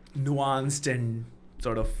nuanced and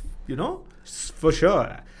sort of, For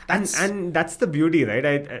sure. And that's the beauty, right?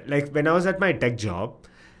 I like when I was at my tech job,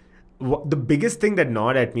 the biggest thing that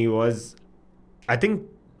gnawed at me was, I think,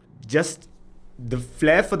 just the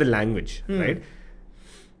flair for the language, right?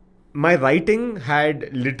 My writing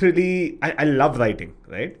had literally, I love writing,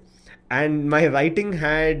 right? And my writing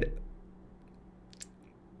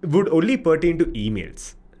would only pertain to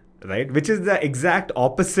emails, right? Which is the exact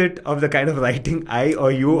opposite of the kind of writing I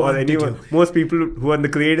or you or anyone, most people who are in the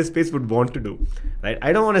creative space would want to do, right?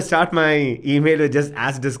 I don't want to start my email with just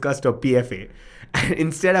as discussed or PFA. And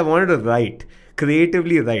instead, I wanted to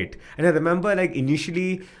creatively write. And I remember, like,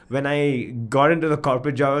 initially when I got into the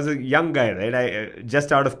corporate job, I was a young guy, right? I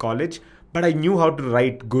just out of college, but I knew how to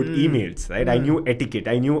write good emails, right? I knew etiquette.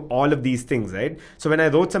 I knew all of these things, right? So when I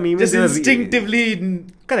wrote some emails, just instinctively,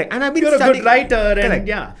 correct. And I've been you're a good writer, and correct.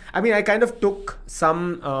 Yeah. I mean, I kind of took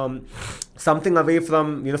some something away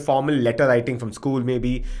from formal letter writing from school,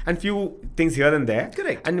 maybe, and few things here and there.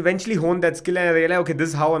 Correct. And eventually honed that skill, and I realized, okay, this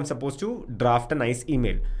is how I'm supposed to draft a nice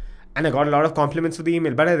email. And I got a lot of compliments for the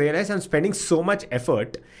email, but I realized I'm spending so much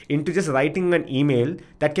effort into just writing an email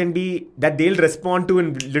that they'll respond to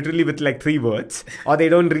in literally with like 3 words, or they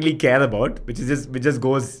don't really care about, which just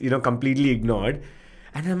goes completely ignored.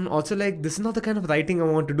 And I'm also like, this is not the kind of writing I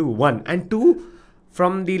want to do. 1 and 2,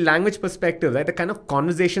 from the language perspective, right, the kind of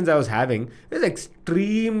conversations I was having was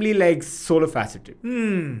extremely like solo faceted.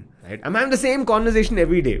 Right? I'm having the same conversation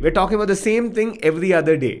every day. We're talking about the same thing every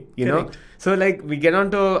other day, know. So like we get on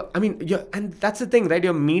to, and that's the thing, right?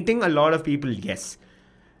 You're meeting a lot of people, yes,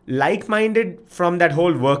 like-minded from that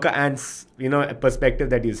whole worker ants, perspective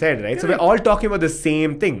that you said, right? Correct. So we're all talking about the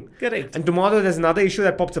same thing. Correct. And tomorrow there's another issue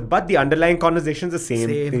that pops up, but the underlying conversation is the same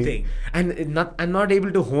thing. And I'm not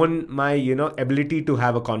able to hone my, ability to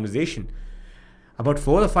have a conversation. About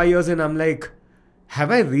 4 or 5 years in, I'm like, have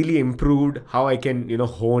I really improved how I can,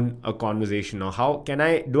 hone a conversation, or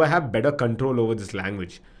do I have better control over this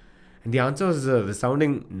language? And the answer is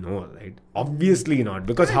resounding no, right? Obviously not,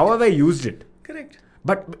 because Correct. How have I used it? Correct.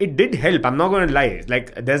 But it did help. I'm not going to lie.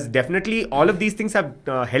 Like, there's definitely, all of these things have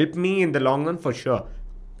helped me in the long run for sure.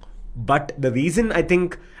 But the reason I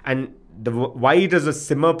think, and why it was a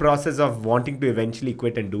simmer process of wanting to eventually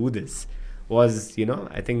quit and do this was,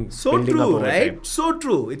 I think, so building true, up over right? time. So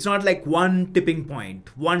true. It's not like one tipping point.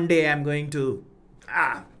 One day I'm going to,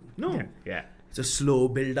 no. Yeah. It's a slow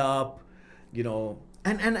build up,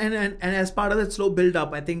 And as part of that slow build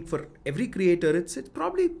up, I think for every creator, it's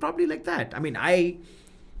probably like that. I mean, I've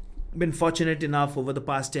been fortunate enough over the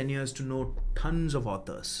past 10 years to know tons of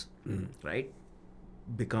authors, right?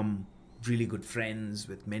 Become really good friends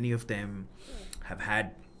with many of them, have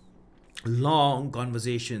had long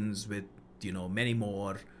conversations with, many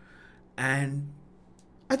more. And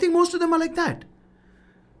I think most of them are like that.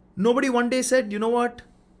 Nobody one day said, you know what,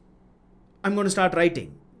 I'm going to start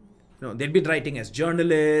writing. They'd been writing as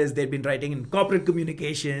journalists, they'd been writing in corporate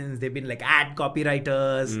communications, they've been like ad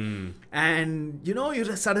copywriters. And,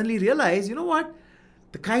 you suddenly realize, you know what?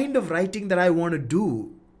 The kind of writing that I want to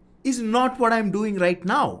do is not what I'm doing right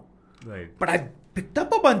now. Right. But I've picked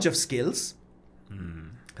up a bunch of skills,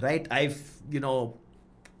 right? I've,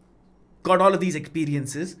 got all of these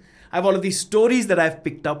experiences. I have all of these stories that I've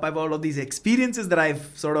picked up. I have all of these experiences that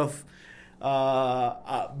I've sort of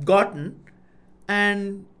gotten.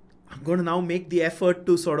 And I'm going to now make the effort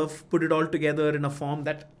to sort of put it all together in a form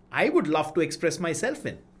that I would love to express myself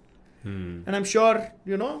in. And I'm sure,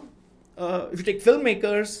 if you take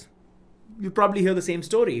filmmakers, you'll probably hear the same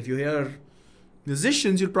story. If you hear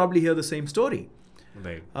musicians, you'll probably hear the same story.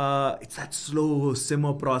 Right. It's that slow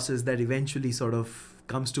simmer process that eventually sort of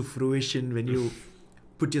comes to fruition when you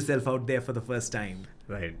put yourself out there for the first time.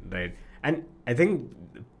 Right. And I think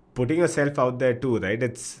putting yourself out there too, right?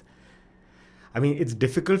 It's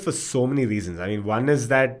difficult for so many reasons. I mean, one is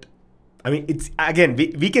that, it's, again,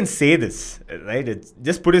 we can say this, right? It's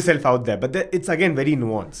just put yourself out there, but it's again very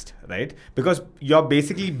nuanced, right? Because you're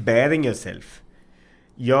basically bearing yourself.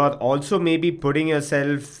 You're also maybe putting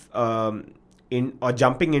yourself in or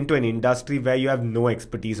jumping into an industry where you have no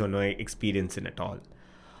expertise or no experience in at all.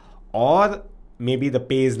 Or maybe the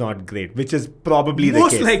pay is not great, which is probably the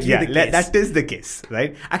case. Most likely the case. That is the case,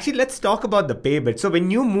 right? Actually, let's talk about the pay bit. So when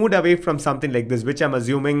you moved away from something like this, which I'm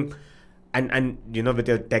assuming, and with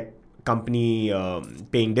your tech company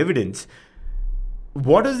paying dividends,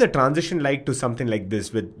 what is the transition like to something like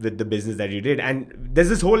this with the business that you did? And there's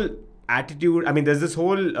this whole attitude, there's this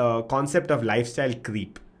whole concept of lifestyle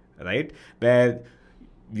creep, right? Where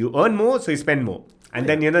you earn more, so you spend more. And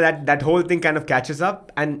then, that whole thing kind of catches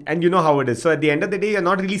up, and you know how it is. So at the end of the day, you're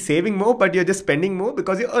not really saving more, but you're just spending more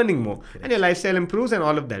because you're earning more. Correct. And your lifestyle improves and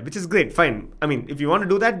all of that, which is great. Fine. If you want to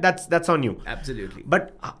do that, that's on you. Absolutely.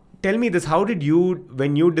 But tell me this, how did you,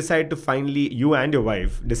 when you decided to finally, you and your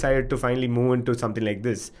wife decided to finally move into something like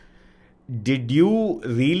this, did you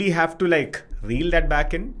really have to reel that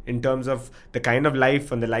back in terms of the kind of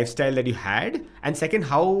life and the lifestyle that you had? And second,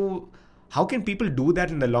 how can people do that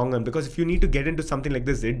in the long run? Because if you need to get into something like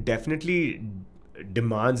this, it definitely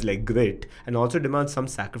demands grit and also demands some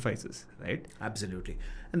sacrifices, right? Absolutely.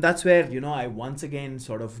 And that's where, I once again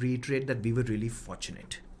sort of reiterate that we were really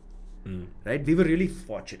fortunate, right? We were really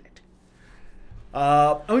fortunate.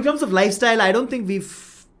 In terms of lifestyle, I don't think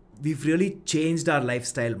we've really changed our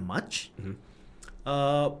lifestyle much.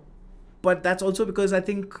 But that's also because I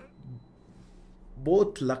think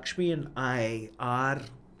both Lakshmi and I are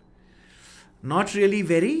not really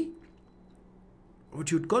very,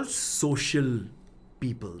 what you'd call social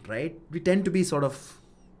people, right? We tend to be sort of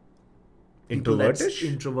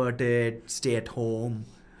introverted, stay at home,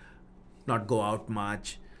 not go out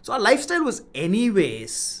much. So our lifestyle was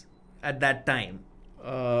anyways at that time,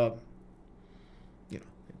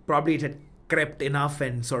 probably it had crept enough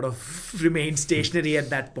and sort of remained stationary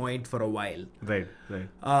at that point for a while. Right.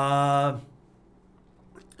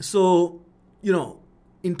 So,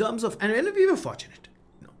 in terms of, and we were fortunate.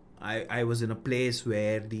 I was in a place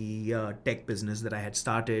where the tech business that I had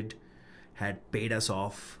started had paid us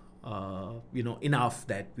off, enough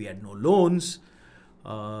that we had no loans,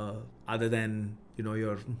 other than,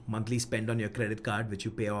 your monthly spend on your credit card, which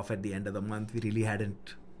you pay off at the end of the month. We really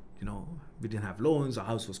hadn't, we didn't have loans. Our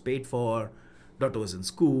house was paid for. Daughter was in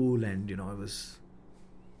school, and, it was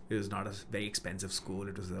not a very expensive school.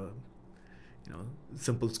 It was a,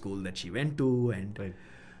 simple school that she went to, and right.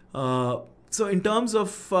 So in terms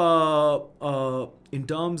of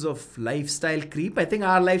lifestyle creep, I think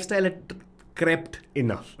our lifestyle had crept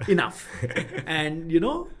enough, and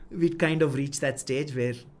we'd kind of reached that stage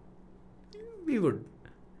where we would.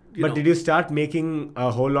 But did you start making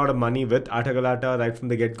a whole lot of money with Atta Galata right from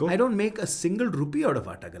the get-go? I don't make a single rupee out of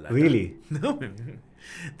Atta Galata. Really? No.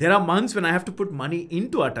 There are months when I have to put money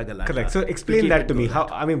into Atta Galata. Correct. So explain that to me. How?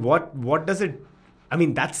 What does it?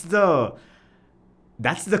 That's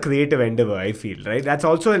the creative endeavor, I feel, right? That's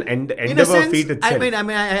also an endeavor feat itself.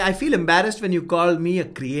 I feel embarrassed when you call me a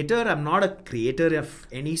creator. I'm not a creator of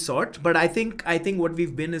any sort, but I think what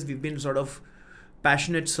we've been sort of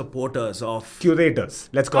passionate supporters of curators.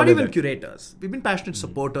 Let's call it not even that. Curators. We've been passionate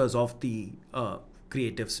supporters of the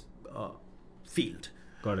creative field.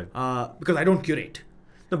 Got it. Because I don't curate.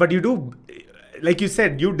 No, but you do. Like you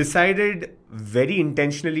said, you decided very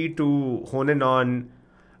intentionally to hone in on,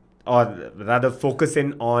 or rather focus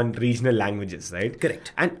in on regional languages, right?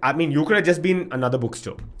 Correct. And you could have just been another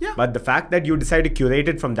bookstore. Yeah. But the fact that you decided to curate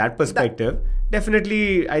it from that perspective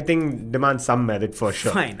definitely, I think, demands some merit for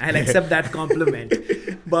sure. Fine, I'll accept that compliment.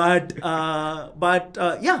 But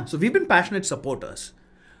so we've been passionate supporters.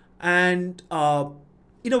 And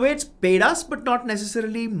in a way it's paid us, but not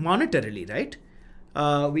necessarily monetarily, right?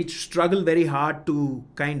 We struggle very hard to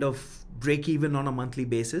kind of break even on a monthly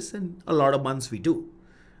basis, and a lot of months we do.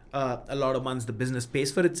 A lot of months the business pays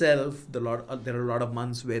for itself. There are a lot of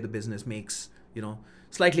months where the business makes,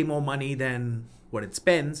 slightly more money than what it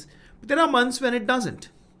spends. But there are months when it doesn't.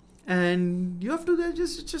 And you have to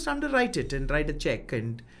just underwrite it and write a check.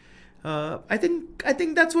 And I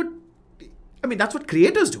think that's what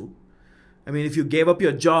creators do. If you gave up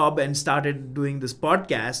your job and started doing this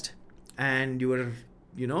podcast and you were,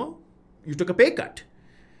 you took a pay cut.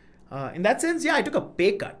 In that sense, I took a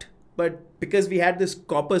pay cut. But because we had this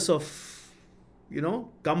corpus of,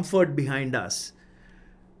 comfort behind us,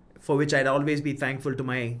 for which I'd always be thankful to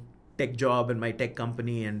my tech job and my tech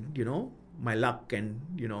company and, my luck and,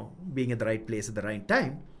 being at the right place at the right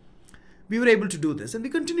time, we were able to do this, and we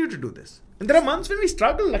continue to do this. And there are months when we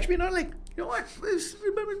struggle, Lakshmi and I are like, you know what, this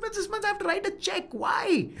month I have to write a check.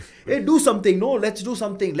 Why? Hey, do something. No, let's do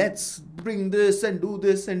something. Let's bring this and do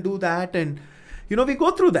that. And, we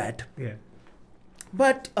go through that. Yeah.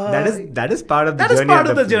 But that is part of the journey. That is part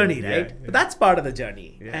of the film. journey, right? Yeah. But that's part of the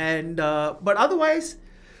journey. Yeah. And but otherwise,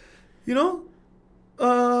 you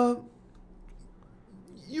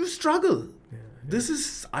struggle. Yeah. This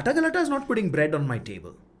is Atta Galata is not putting bread on my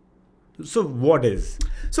table. So what is?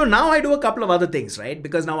 So now I do a couple of other things, right?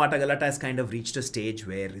 Because now Atta Galata has kind of reached a stage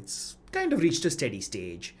where it's kind of reached a steady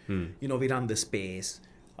stage. We run the space.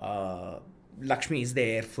 Lakshmi is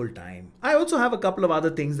there full time. I also have a couple of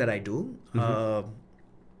other things that I do.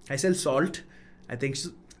 I sell salt. I think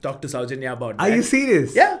talk to Saujanya about that. Are you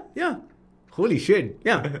serious? Yeah. Holy shit.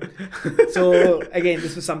 Yeah. So again,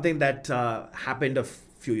 this was something that happened a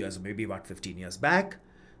few years, maybe about 15 years back.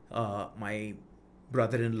 My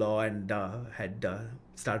brother-in-law and had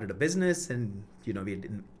started a business, and we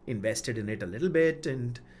had invested in it a little bit,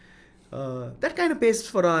 and that kind of pays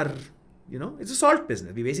for our, it's a salt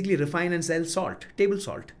business. We basically refine and sell salt, table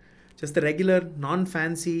salt, just the regular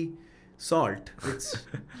non-fancy salt. It's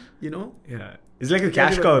Yeah. It's like a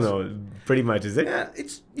cash cow now, pretty much, is it? Yeah,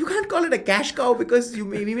 you can't call it a cash cow because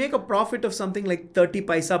we make a profit of something like 30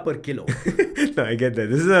 paisa per kilo. No, I get that.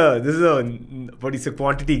 This is a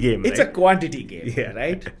quantity game. It's right? a quantity game, Yeah.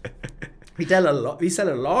 right? We sell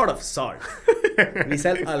a lot of salt. We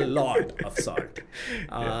sell a lot of salt,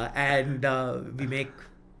 and we make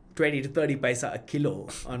 20 to 30 paisa a kilo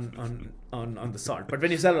on the salt. But when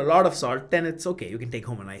you sell a lot of salt, then it's okay. You can take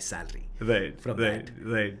home a nice salary. Right.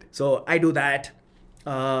 So I do that.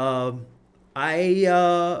 So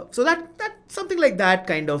that something like that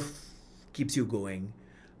kind of keeps you going.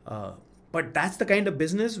 But that's the kind of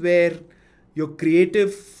business where your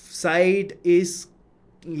creative side is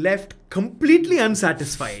left completely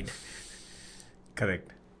unsatisfied.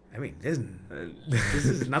 Correct. I mean, this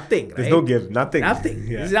is nothing, right? There's no give, nothing. Nothing.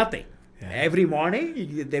 Yeah. There's nothing. Yeah. Every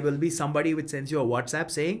morning, there will be somebody which sends you a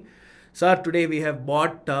WhatsApp saying, "Sir, today we have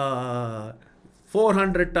bought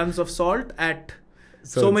 400 tons of salt at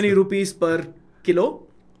so many rupees per kilo."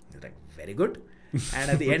 You're like, very good.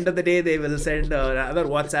 And at the end of the day, they will send another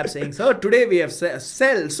WhatsApp saying, "Sir, today we have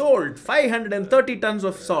sold 530 tons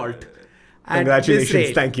of salt."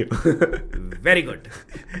 Congratulations. Thank you. Very good.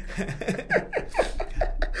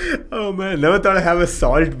 Oh man, never thought I'd have a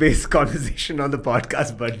salt-based conversation on the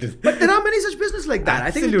podcast, but there are many such businesses like that. Absolutely.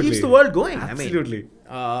 I think it keeps the world going. Absolutely.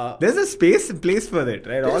 I mean, there's a space and place for it,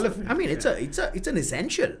 right? All of it. I mean, it's an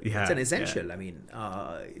essential. Yeah, It's an essential. yeah. I mean,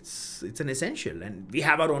 it's an essential, and we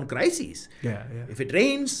have our own crises. Yeah. If it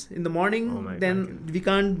rains in the morning, Oh my then we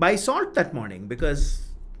can't buy salt that morning because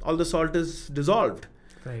all the salt is dissolved.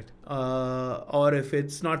 Right. Or if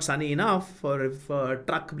it's not sunny enough, or if a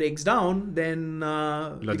truck breaks down, then we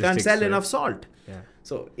can't Logistics, sell right. enough salt. Yeah.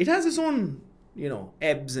 So it has its own,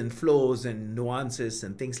 ebbs and flows and nuances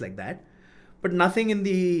and things like that. But nothing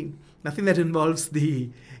that involves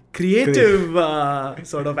the creative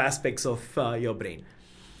sort of aspects of your brain.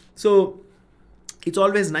 So it's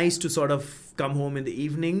always nice to sort of come home in the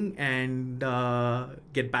evening and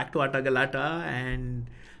get back to Atta Galata and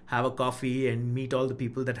have a coffee and meet all the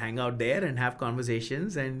people that hang out there and have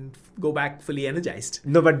conversations and go back fully energized.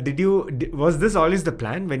 No, but was this always the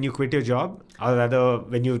plan when you quit your job? Or rather,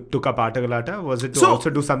 when you took up Atta Galata? Was it to also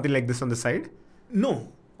do something like this on the side?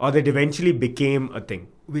 No. Or that eventually became a thing?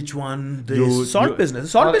 Which one? The salt business. The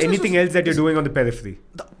salt or business anything else that you're doing on the periphery?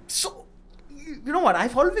 So, you know what?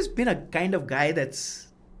 I've always been a kind of guy that's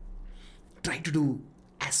tried to do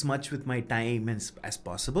as much with my time as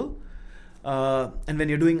possible. And when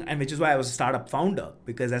you're doing, and which is why I was a startup founder,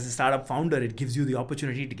 because as a startup founder, it gives you the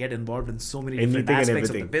opportunity to get involved in so many different aspects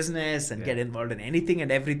of the business and get involved in anything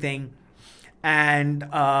and everything. And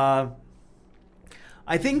I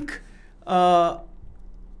think, I'd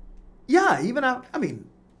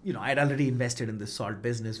already invested in this salt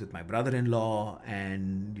business with my brother-in-law,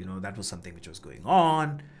 and that was something which was going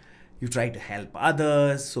on. You try to help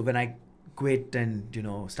others. So when I quit and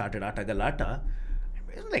started Atta Galata,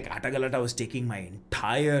 Atta Galata was taking my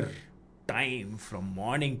entire time from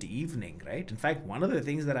morning to evening, right? In fact, one of the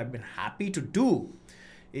things that I've been happy to do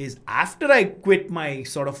is after I quit my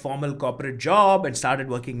sort of formal corporate job and started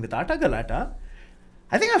working with Atta Galata,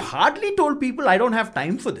 I think I've hardly told people I don't have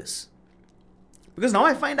time for this. Because now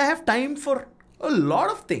I find I have time for a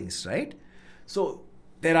lot of things, right? So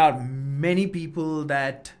there are many people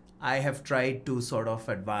that I have tried to sort of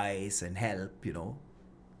advise and help,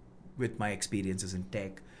 with my experiences in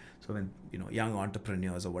tech. So when, young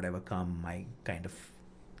entrepreneurs or whatever come, I kind of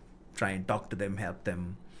try and talk to them, help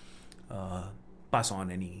them, pass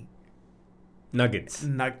on any nuggets,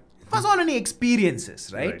 pass on any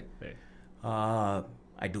experiences, right? Right.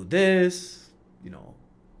 I do this,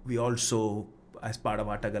 we also, as part of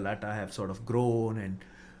Aata Galata, have sort of grown, and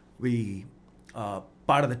we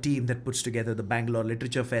part of the team that puts together the Bangalore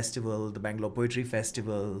Literature Festival, the Bangalore Poetry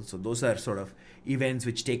Festival. So those are sort of events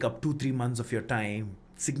which take up 2-3 months of your time,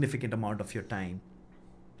 significant amount of your time.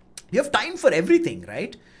 You have time for everything,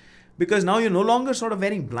 right? Because now you're no longer sort of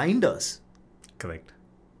wearing blinders. Correct.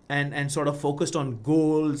 And sort of focused on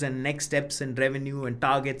goals and next steps and revenue and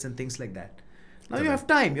targets and things like that. Now you have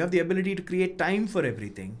time. You have the ability to create time for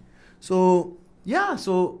everything. So, yeah.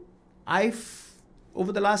 So, I've,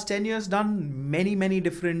 over the last 10 years, done many, many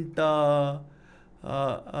different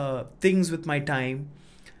things with my time.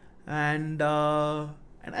 And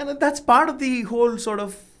that's part of the whole sort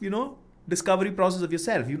of, discovery process of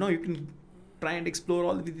yourself. You can try and explore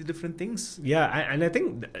all of these different things. Yeah. And I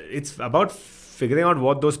think it's about figuring out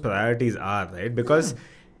what those priorities are, right? Because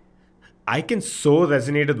I can so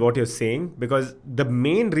resonate with what you're saying, because the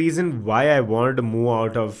main reason why I wanted to move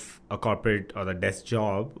out of a corporate or a desk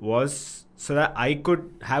job was so that I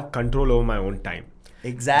could have control over my own time.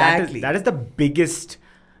 Exactly. That is the biggest,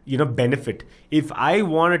 benefit. If I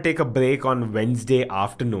want to take a break on Wednesday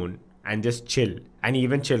afternoon and just chill, and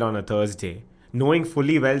even chill on a Thursday, knowing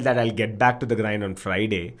fully well that I'll get back to the grind on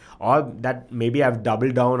Friday, or that maybe I've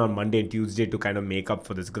doubled down on Monday and Tuesday to kind of make up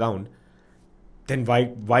for this ground, then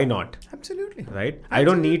why not? Absolutely. Right? Absolutely. I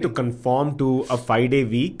don't need to conform to a 5-day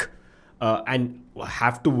week and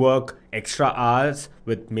have to work extra hours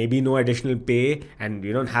with maybe no additional pay, and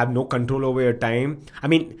you don't have no control over your time. I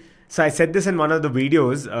mean, so I said this in one of the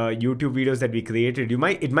videos, YouTube videos that we created.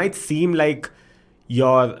 It might seem like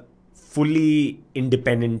you're fully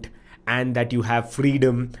independent and that you have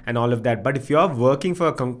freedom and all of that. But if you're working for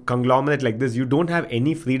a conglomerate like this, you don't have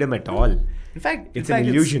any freedom at all. In fact, it's an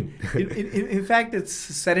illusion. In fact, it's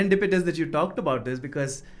serendipitous that you talked about this,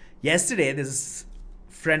 because yesterday this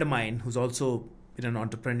friend of mine who's also been an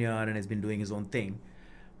entrepreneur and has been doing his own thing,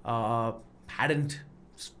 hadn't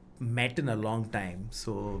met in a long time.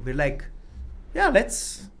 So we're like, yeah,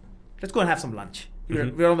 let's go and have some lunch.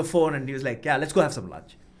 We were on the phone and he was like, yeah, let's go have some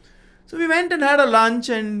lunch. So we went and had a lunch,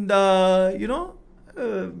 and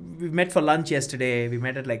we met for lunch yesterday. We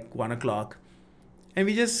met at like 1:00, and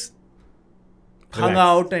we just hung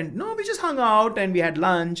out, and we had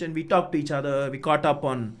lunch, and we talked to each other. We caught up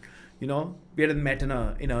on, we hadn't met in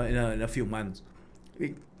a few months.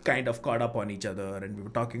 We kind of caught up on each other, and we were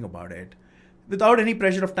talking about it without any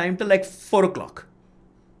pressure of time till like 4:00.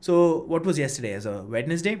 So what was yesterday? As a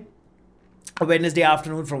Wednesday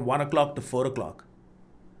afternoon from 1:00 to 4:00.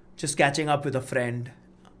 Just catching up with a friend,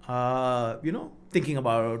 thinking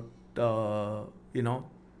about,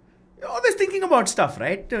 always thinking about stuff,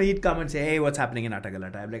 right? He'd come and say, hey, what's happening in Aata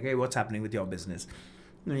Galata? I'm like, hey, what's happening with your business?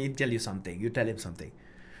 He'd tell you something. You tell him something.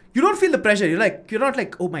 You don't feel the pressure. You're not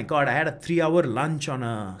like, oh my God, I had a 3-hour lunch on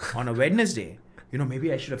a Wednesday.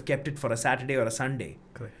 Maybe I should have kept it for a Saturday or a Sunday.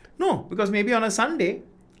 Correct. No, because maybe on a Sunday,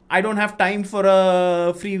 I don't have time for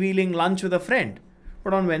a freewheeling lunch with a friend.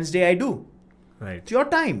 But on Wednesday, I do. Right. It's your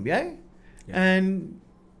time, yeah? And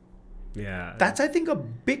that's, I think, a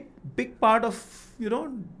big part of,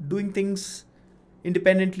 doing things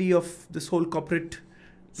independently of this whole corporate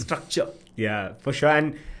structure. Yeah, for sure.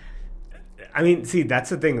 And I mean, see, that's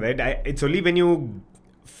the thing, right? It's only when you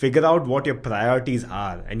figure out what your priorities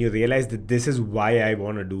are and you realize that this is why I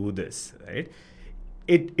want to do this, right?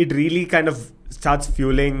 It really kind of starts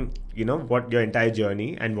fueling, what your entire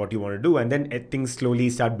journey and what you want to do. And then things slowly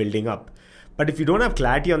start building up. But if you don't have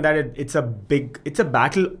clarity on that, it's a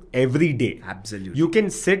battle every day. Absolutely. You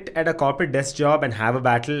can sit at a corporate desk job and have a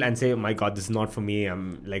battle and say, oh my God, this is not for me.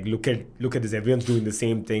 I'm like, look at this. Everyone's doing the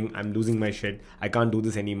same thing. I'm losing my shit. I can't do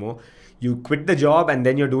this anymore. You quit the job and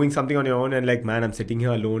then you're doing something on your own and like, man, I'm sitting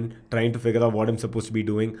here alone trying to figure out what I'm supposed to be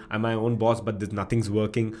doing. I'm my own boss, but nothing's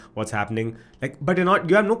working. What's happening? But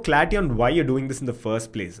you have no clarity on why you're doing this in the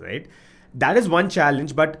first place, right? That is one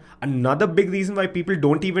challenge, but another big reason why people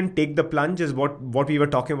don't even take the plunge is what we were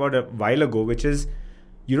talking about a while ago, which is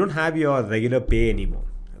you don't have your regular pay anymore,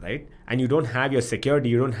 right? And you don't have your security.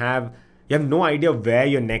 You have no idea where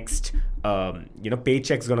your next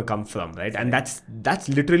paycheck's gonna come from, right? And that's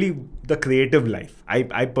literally the creative life.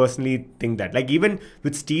 I personally think that, like, even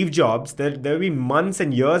with Steve Jobs, there will be months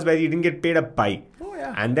and years where he didn't get paid a pie.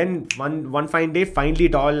 And then one fine day, finally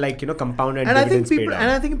it all compounded and dividends paid out. And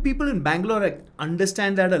I think people in Bangalore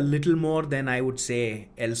understand that a little more than I would say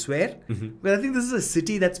elsewhere. But I think this is a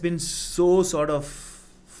city that's been so sort of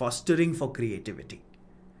fostering for creativity.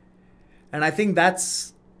 And I think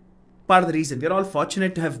that's part of the reason. We're all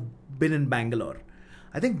fortunate to have been in Bangalore.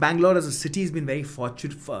 I think Bangalore as a city has been very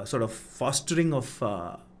fortunate for sort of fostering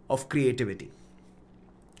of creativity.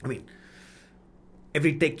 I mean,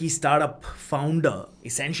 every techie startup founder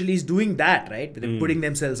essentially is doing that, right? They're putting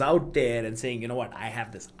themselves out there and saying, you know what, I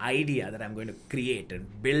have this idea that I'm going to create and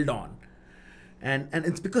build on. And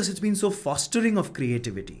it's because it's been so fostering of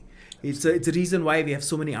creativity. It's a reason why we have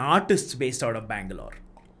so many artists based out of Bangalore,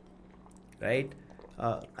 right?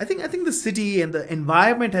 I think the city and the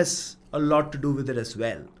environment has a lot to do with it as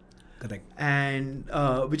well. Correct. And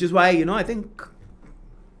which is why, I think,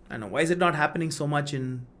 I don't know, why is it not happening so much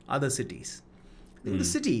in other cities? In the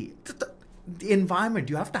city, the environment,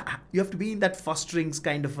 you have to be in that fostering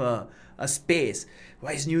kind of a space.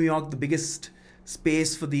 Why is New York the biggest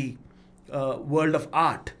space for the world of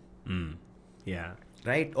art? Yeah.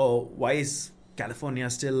 Right? Or why is California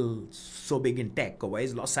still so big in tech? Or why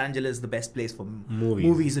is Los Angeles the best place for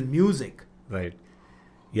movies and music? Right.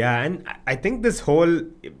 Yeah, and I think this whole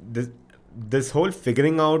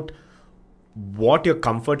figuring out what your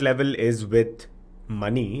comfort level is with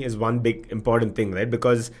money is one big important thing, right?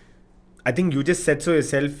 Because I think you just said so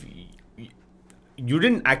yourself. You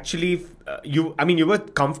didn't actually you were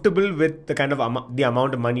comfortable with the kind of the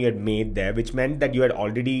amount of money you had made there, which meant that you had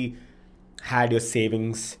already had your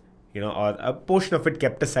savings, or a portion of it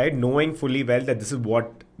kept aside, knowing fully well that this is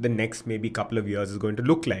what the next maybe couple of years is going to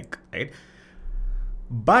look like, right?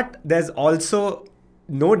 But there's also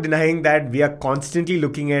no denying that we are constantly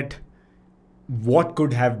looking at what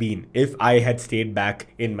could have been if I had stayed back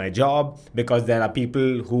in my job, because there are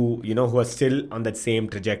people who, who are still on that same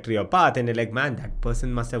trajectory or path, and they're like, man, that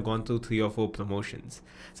person must have gone through 3 or 4 promotions.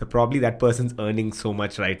 So probably that person's earning so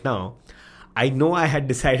much right now. I know I had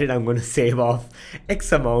decided I'm going to save off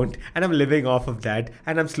X amount and I'm living off of that,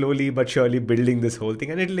 and I'm slowly but surely building this whole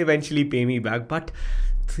thing, and it'll eventually pay me back. But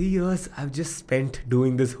 3 years I've just spent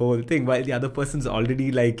doing this whole thing while the other person's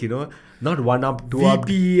already not 1 up, 2 up.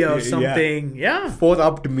 VP or something. Yeah. 4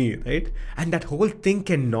 up to me, right? And that whole thing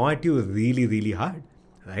can gnaw at you really, really hard,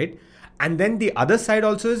 right? And then the other side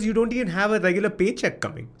also is you don't even have a regular paycheck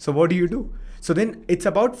coming. So what do? So then it's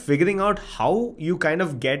about figuring out how you kind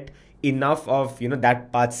of get enough of,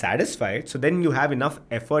 that part satisfied. So then you have enough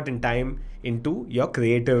effort and time into your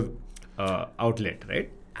creative outlet, right?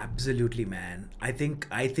 Absolutely, man. I think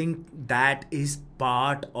that is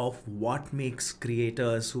part of what makes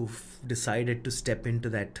creators who've decided to step into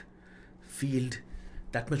that field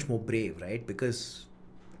that much more brave, right? Because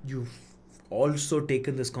you've also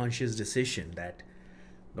taken this conscious decision that,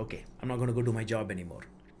 okay, I'm not going to go do my job anymore.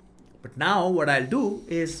 But now what I'll do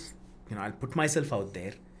is, I'll put myself out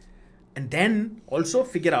there and then also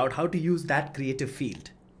figure out how to use that creative field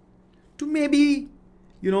to maybe,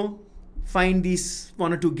 find these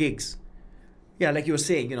 1 or 2 gigs. Yeah, like you were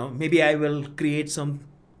saying, maybe I will create some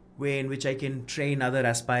way in which I can train other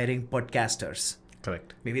aspiring podcasters.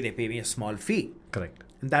 Correct. Maybe they pay me a small fee. Correct.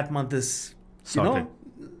 And that month is, sorted.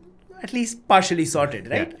 At least partially sorted,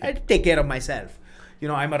 right? Yeah. I take care of myself.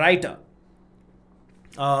 I'm a writer.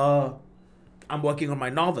 I'm working on my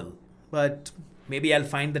novel, but maybe I'll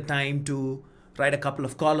find the time to write a couple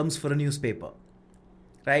of columns for a newspaper,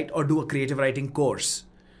 right? Or do a creative writing course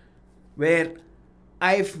where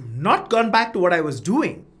I've not gone back to what I was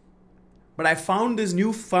doing, but I found this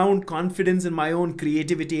newfound confidence in my own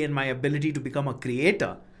creativity and my ability to become a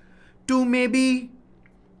creator to maybe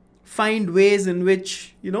find ways in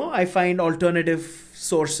which, I find alternative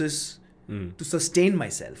sources to sustain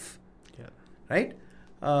myself. Yeah. Right?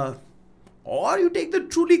 Or you take the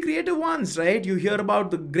truly creative ones, right? You hear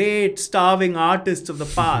about the great starving artists of the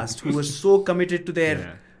past who were so committed to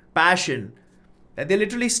their passion that they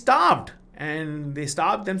literally starved, and they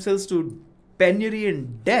starved themselves to penury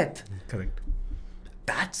and death. Correct.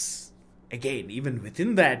 That's, again, even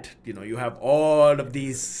within that, you have all of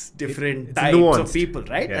these different types nuanced of people,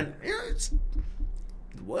 right? Yeah. And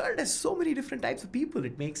the world has so many different types of people.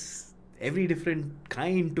 It makes every different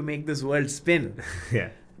kind to make this world spin. Yeah.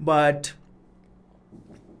 But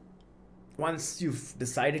once you've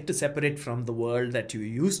decided to separate from the world that you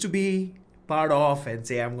used to be part of and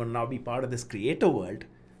say, I'm going to now be part of this creator world,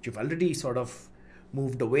 you've already sort of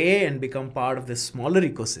moved away and become part of this smaller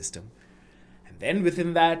ecosystem. And then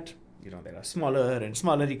within that, there are smaller and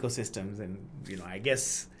smaller ecosystems. And, I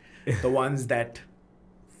guess the ones that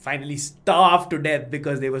finally starved to death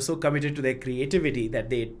because they were so committed to their creativity that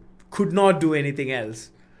they could not do anything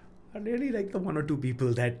else are really like the 1 or 2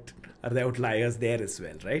 people that are the outliers there as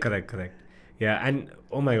well, right? Correct. Yeah, and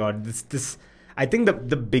oh my God, this I think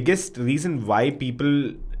the biggest reason why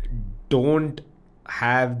people don't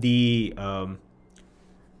have the I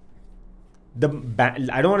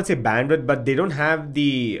don't want to say bandwidth, but they don't have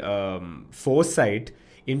the foresight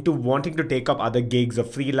into wanting to take up other gigs or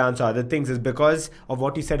freelance or other things is because of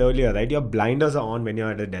what you said earlier, right? Your blinders are on when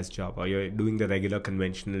you're at a desk job or you're doing the regular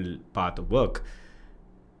conventional path of work.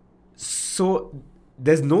 So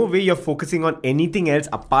there's no way you're focusing on anything else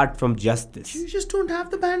apart from just this. You just don't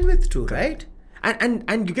have the bandwidth to, right?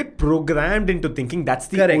 And you get programmed into thinking that's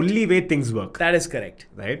the Correct. only way things work. That is correct.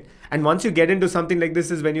 Right? And once you get into something like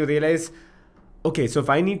this is when you realize, okay, so if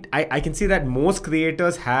I can see that most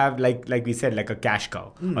creators have like we said, like a cash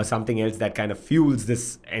cow or something else that kind of fuels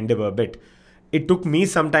this endeavor a bit. It took me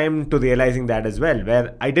some time to realizing that as well,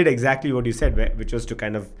 where I did exactly what you said, which was to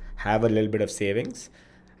kind of have a little bit of savings.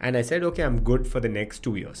 And I said, okay, I'm good for the next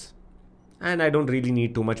 2 years. And I don't really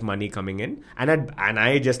need too much money coming in. And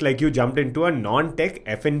I just like you, jumped into a non-tech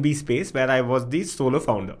F&B space where I was the solo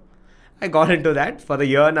founder. I got into that for the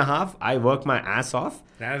year and a half. I worked my ass off.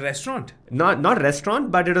 A restaurant? Not restaurant,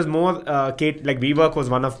 but it was more like WeWork was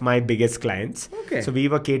one of my biggest clients. Okay. So we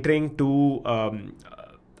were catering to,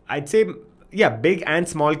 I'd say, big and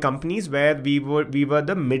small companies where we were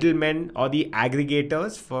the middlemen or the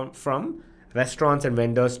aggregators from restaurants and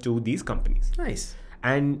vendors to these companies. Nice.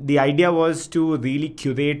 And the idea was to really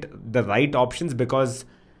curate the right options because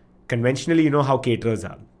conventionally, you know how caterers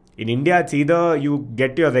are. In India, it's either you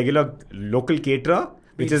get your regular local caterer,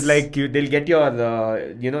 which is like they'll get your,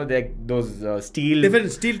 those steel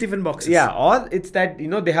tiffin boxes. Yeah, or it's that,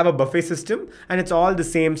 they have a buffet system and it's all the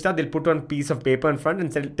same stuff. They'll put one piece of paper in front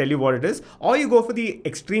and tell you what it is. Or you go for the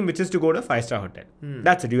extreme, which is to go to a 5-star hotel.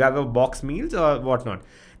 That's it. You have a box meals or whatnot.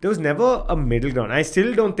 There was never a middle ground. I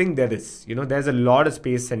still don't think there is. There's a lot of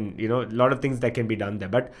space and, a lot of things that can be done there.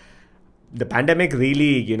 But the pandemic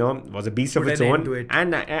really, was a beast of its own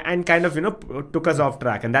and kind of, took us off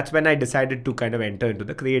track. And that's when I decided to kind of enter into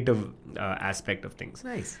the creative aspect of things.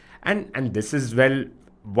 Nice. And this is,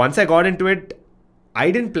 once I got into it, I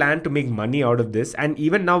didn't plan to make money out of this. And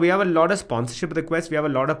even now we have a lot of sponsorship requests. We have a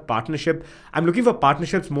lot of partnership. I'm looking for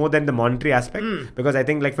partnerships more than the monetary aspect because I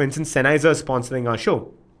think, like, for instance, Sennheiser is sponsoring our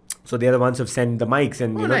show. So they're the ones who've sent the mics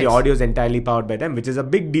and the audio is entirely powered by them, which is a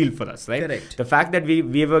big deal for us, right? Correct. The fact that we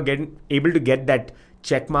were able to get that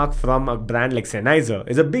check mark from a brand like Sennheiser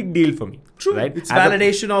is a big deal for me. True. Right? It's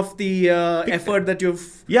validation of the effort that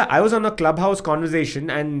you've... Yeah, I was on a Clubhouse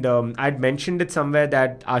conversation and I'd mentioned it somewhere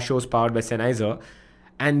that our show's powered by Sennheiser.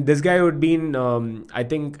 And this guy who had been, I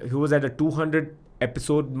think he was at a 200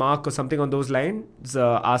 episode mark or something on those lines,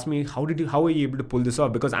 asked me, how were you able to pull this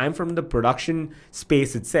off? Because I'm from the production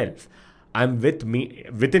space itself. I'm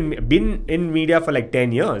been in media for like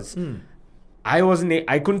 10 years.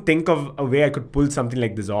 I couldn't think of a way I could pull something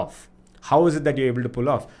like this off. How is it that you're able to pull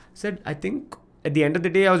off? I said, I think at the end of the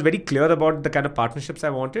day, I was very clear about the kind of partnerships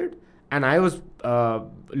I wanted. And I was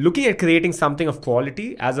looking at creating something of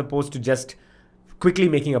quality as opposed to just quickly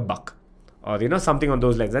making a buck. Or, something on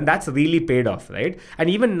those lines. And that's really paid off, right? And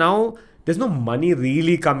even now, there's no money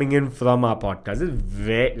really coming in from our podcast. It's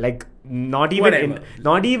very, not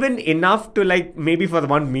even enough to, maybe for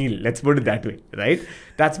one meal. Let's put it that way, right?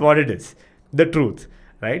 That's what it is. The truth,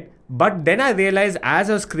 right? But then I realized as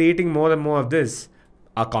I was creating more and more of this,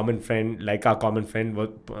 our common friend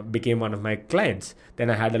became one of my clients. Then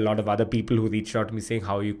I had a lot of other people who reached out to me saying,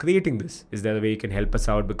 how are you creating this? Is there a way you can help us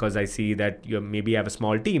out? Because I see that you maybe have a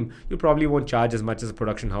small team. You probably won't charge as much as a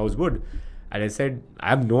production house would. And I said, I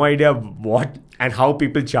have no idea what and how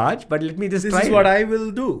people charge, but let me just try. This is what I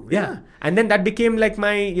will do. Yeah. And then that became like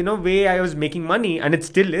my, way I was making money, and it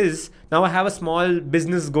still is. Now I have a small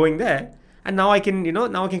business going there. And now I can,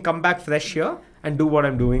 come back fresh here and do what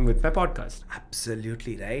I'm doing with my podcast.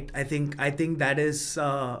 Absolutely right. I think that is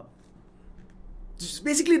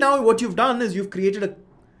basically now what you've done is you've created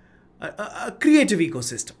a creative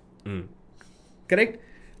ecosystem. Correct?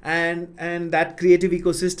 And that creative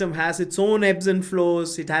ecosystem has its own ebbs and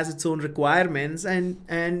flows. It has its own requirements,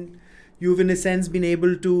 and you've in a sense been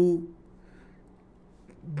able to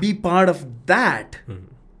be part of that,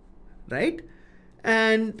 right?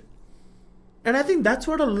 And I think that's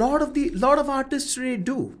what a lot of artists today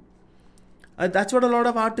do. That's what a lot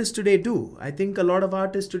of artists today do. I think a lot of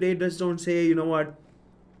artists today just don't say, you know what,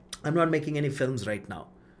 I'm not making any films right now.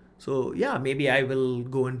 So yeah, maybe I will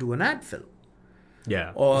go and do an ad film.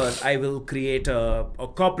 Yeah. Or I will create a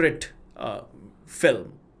corporate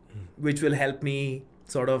film, which will help me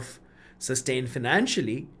sort of sustain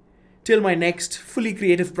financially till my next fully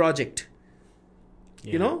creative project,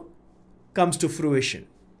 comes to fruition.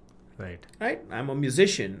 Right? I'm a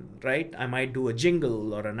musician, right? I might do a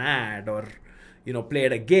jingle or an ad or, play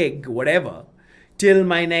at a gig, whatever, till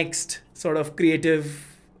my next sort of creative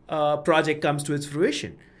project comes to its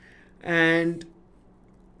fruition. And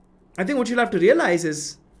I think what you'll have to realize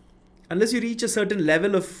is, unless you reach a certain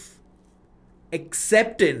level of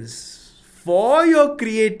acceptance for your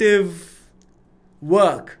creative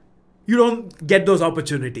work, you don't get those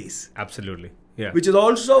opportunities. Absolutely. Yeah. Which is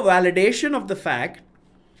also validation of the fact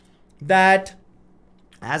that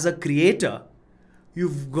as a creator,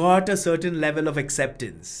 you've got a certain level of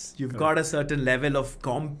acceptance. You've got a certain level of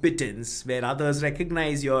competence where others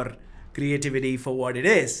recognize your creativity for what it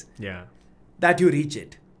is. Yeah. That you reach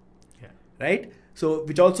it. Yeah. Right? So,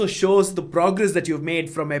 which also shows the progress that you've made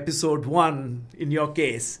from episode 1, in your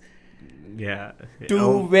case, Yeah. to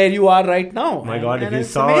where you are right now. My God, if you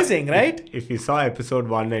it's saw, amazing, right? If you saw episode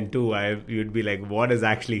 1 and 2, you'd be like, what is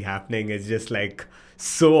actually happening? It's just like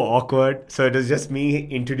so awkward. So it was just me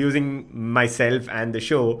introducing myself and the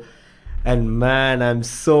show. And man, I'm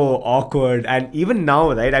so awkward. And even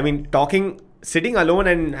now, right? I mean, sitting alone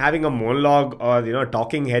and having a monologue or,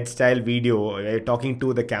 talking head style video, talking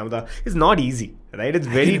to the camera is not easy, right? It's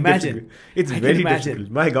very difficult. It's very difficult.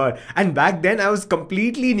 My God. And back then I was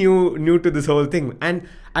completely new to this whole thing. And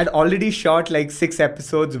I'd already shot like 6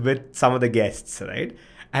 episodes with some of the guests, right?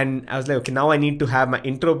 And I was like, okay, now I need to have my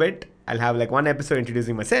intro bit. I'll have like 1 episode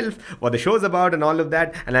introducing myself, what the show's about and all of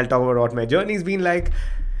that. And I'll talk about what my journey's been like.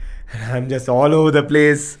 I'm just all over the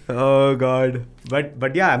place. Oh God.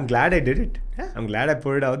 But yeah, I'm glad I did it. Yeah. I'm glad I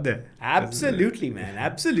put it out there. Absolutely, man.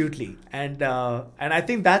 Absolutely. And I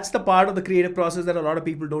think that's the part of the creative process that a lot of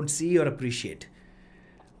people don't see or appreciate.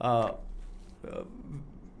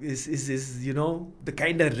 Is the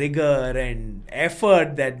kind of rigor and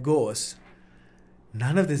effort that goes.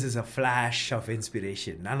 None of this is a flash of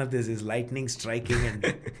inspiration. None of this is lightning striking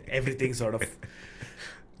and everything sort of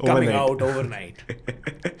coming out overnight.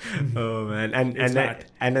 Oh man.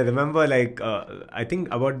 And I remember I think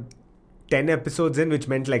about 10 episodes in, which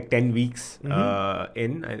meant like 10 weeks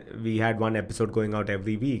we had 1 episode going out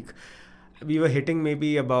every week. We were hitting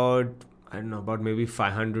maybe about maybe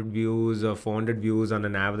 500 views or 400 views on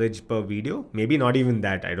an average per video. Maybe not even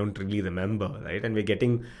that. I don't really remember, right? And we're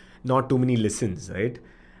getting not too many listens, right?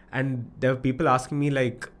 And there were people asking me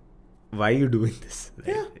like, why are you doing this?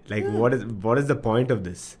 Right? What is the point of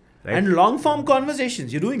this? Right? And long form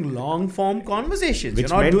conversations. You're doing long form conversations. You're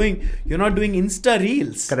not doing Insta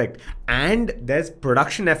reels. Correct. And there's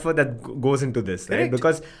production effort that goes into this, right?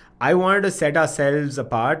 Because I wanted to set ourselves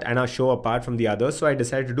apart and our show apart from the others, so I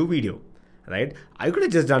decided to do video. Right? I could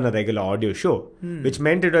have just done a regular audio show, which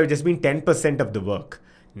meant it would have just been 10% of the work.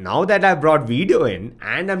 Now that I brought video in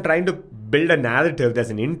and I'm trying to build a narrative, there's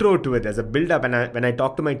an intro to it, there's a build up, and when I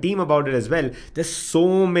talk to my team about it as well, there's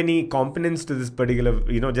so many components to this particular,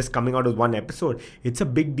 just coming out with 1 episode. It's a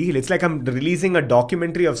big deal. It's like I'm releasing a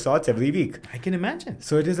documentary of sorts every week. I can imagine.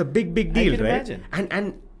 So it is a big deal, right? I can imagine.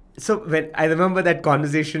 And so when I remember that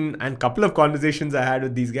conversation and couple of conversations I had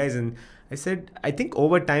with these guys, and I said, I think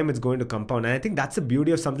over time it's going to compound. And I think that's the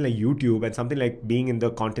beauty of something like YouTube and something like being in the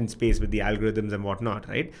content space with the algorithms and whatnot,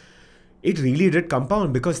 right? It really did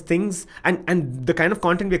compound because things and the kind of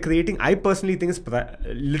content we're creating, I personally think is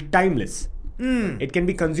timeless. It can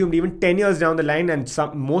be consumed even 10 years down the line, and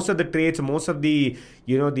most of the traits, most of the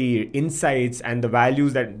the insights and the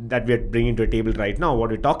values that we're bringing to a table right now,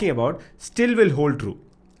 what we're talking about, still will hold true,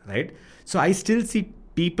 right? So I still see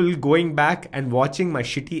people going back and watching my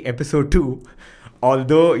shitty episode 2,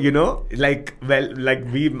 although I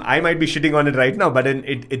might be shitting on it right now, but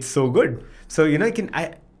it's so good. So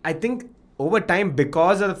I think over time,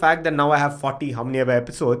 because of the fact that now I have 40 how many ever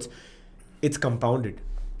episodes, it's compounded,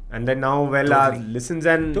 and then now our listens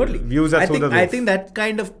and views are I think that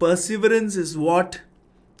kind of perseverance is what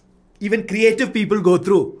even creative people go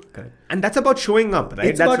through. Correct. And that's about showing up, right?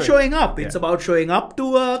 It's about showing up. It's about showing up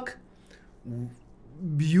to work,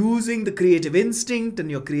 using the creative instinct and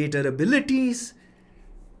your creator abilities,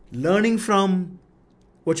 learning from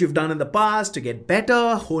what you've done in the past to get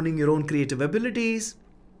better, honing your own creative abilities.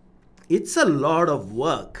 It's a lot of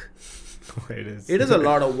work. It is. It is a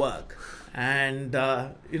lot of work. And,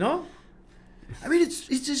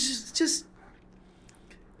 it's just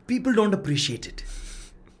people don't appreciate it.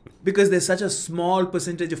 Because there's such a small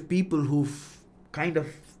percentage of people who've kind of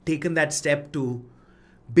taken that step to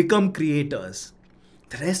become creators.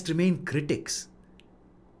 The rest remain critics.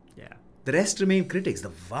 Yeah. The rest remain critics. The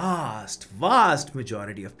vast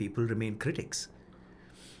majority of people remain critics.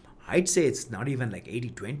 I'd say it's not even like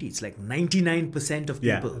 80-20. It's like 99% of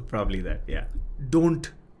people. Probably that. Yeah.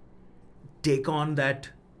 Don't take on that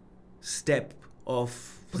step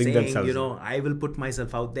of Bring saying, themselves I will put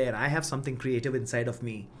myself out there. I have something creative inside of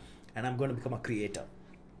me and I'm going to become a creator.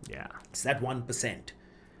 Yeah. It's that 1%.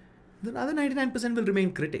 The other 99% will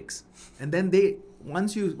remain critics. And then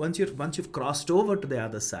once you've crossed over to the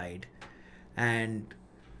other side, and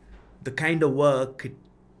the kind of work it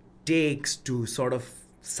takes to sort of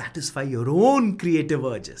satisfy your own creative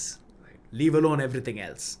urges, leave alone everything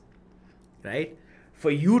else, right?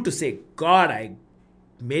 For you to say, God, I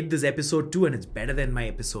made this episode 2 and it's better than my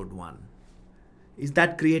episode 1, is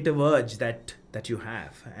that creative urge that you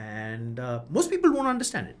have. And most people won't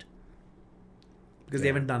understand it because they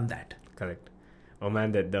haven't done that. Correct. Oh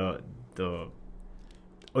man, the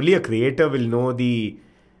only a creator will know the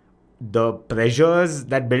pressures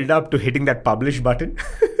that build up to hitting that publish button.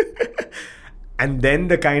 And then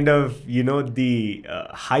the kind of, the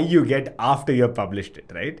high you get after you've published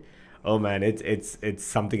it, right? Oh man, it's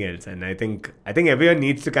something else. And I think everyone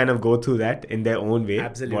needs to kind of go through that in their own way.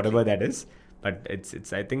 Absolutely. Whatever that is. But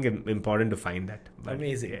it's I think important to find that. But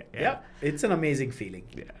amazing. Yeah. It's an amazing feeling.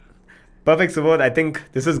 Yeah. Perfect, Subodh. I think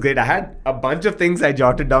this was great. I had a bunch of things I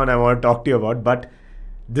jotted down I want to talk to you about, but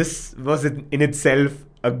this was in itself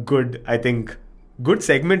a good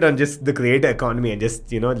segment on just the creator economy and just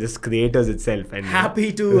creators itself. And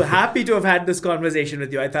happy to have had this conversation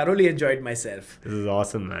with you. I thoroughly enjoyed myself. This is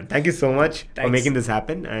awesome, man. Thank you so much for making this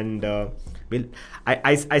happen. And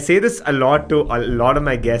I say this a lot to a lot of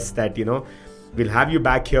my guests that we'll have you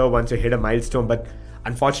back here once you hit a milestone, but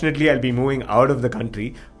unfortunately I'll be moving out of the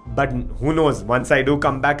country. But who knows, once I do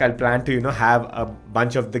come back, I'll plan to have a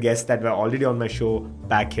bunch of the guests that were already on my show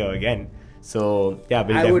back here again. So yeah,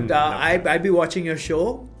 I'd be watching your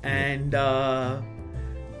show and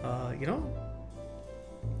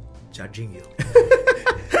judging you.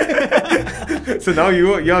 So now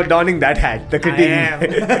you're donning that hat, the critique. I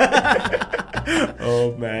am.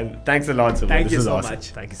 Oh man, thanks a lot, Subodh. Thank you so awesome. much.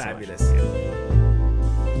 Thank you so Fabulous.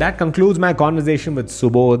 much. That concludes my conversation with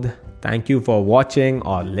Subodh. Thank you for watching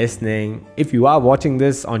or listening. If you are watching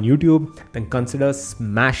this on YouTube, then consider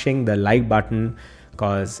smashing the like button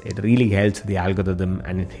because it really helps the algorithm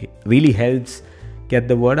and it really helps get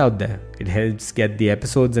the word out there. It helps get the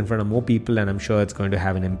episodes in front of more people, and I'm sure it's going to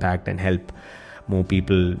have an impact and help more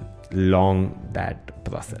people along that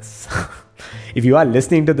process. If you are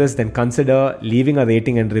listening to this, then consider leaving a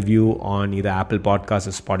rating and review on either Apple Podcasts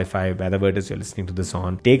or Spotify, wherever it is you're listening to this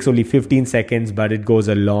on. It takes only 15 seconds, but it goes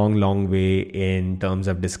a long, long way in terms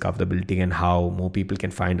of discoverability and how more people can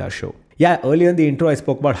find our show. Yeah, earlier in the intro, I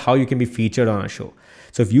spoke about how you can be featured on our show.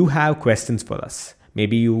 So if you have questions for us,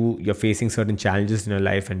 maybe you're facing certain challenges in your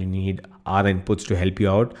life and you need our inputs to help you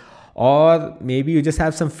out, or maybe you just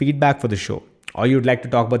have some feedback for the show, or you'd like to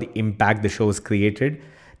talk about the impact the show has created,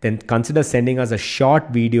 then consider sending us a short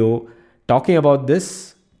video talking about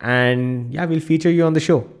this, and yeah, we'll feature you on the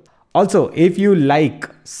show. Also, if you like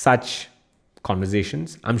such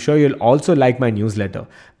conversations, I'm sure you'll also like my newsletter,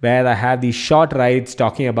 where I have these short rides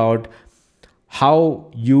talking about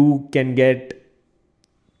how you can get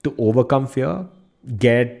to overcome fear,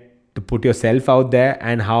 get to put yourself out there,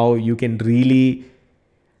 and how you can really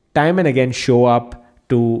time and again show up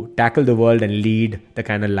to tackle the world and lead the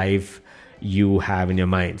kind of life you have in your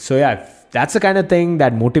mind. So yeah, if that's the kind of thing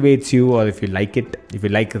that motivates you, or if you like it, if you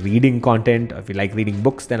like reading content, or if you like reading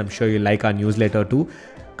books, then I'm sure you like our newsletter too.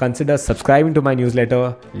 Consider subscribing to my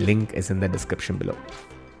newsletter. Link is in the description below.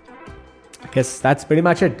 I guess that's pretty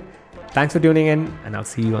much it. Thanks for tuning in, and I'll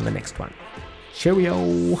see you on the next one.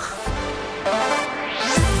 Cheerio!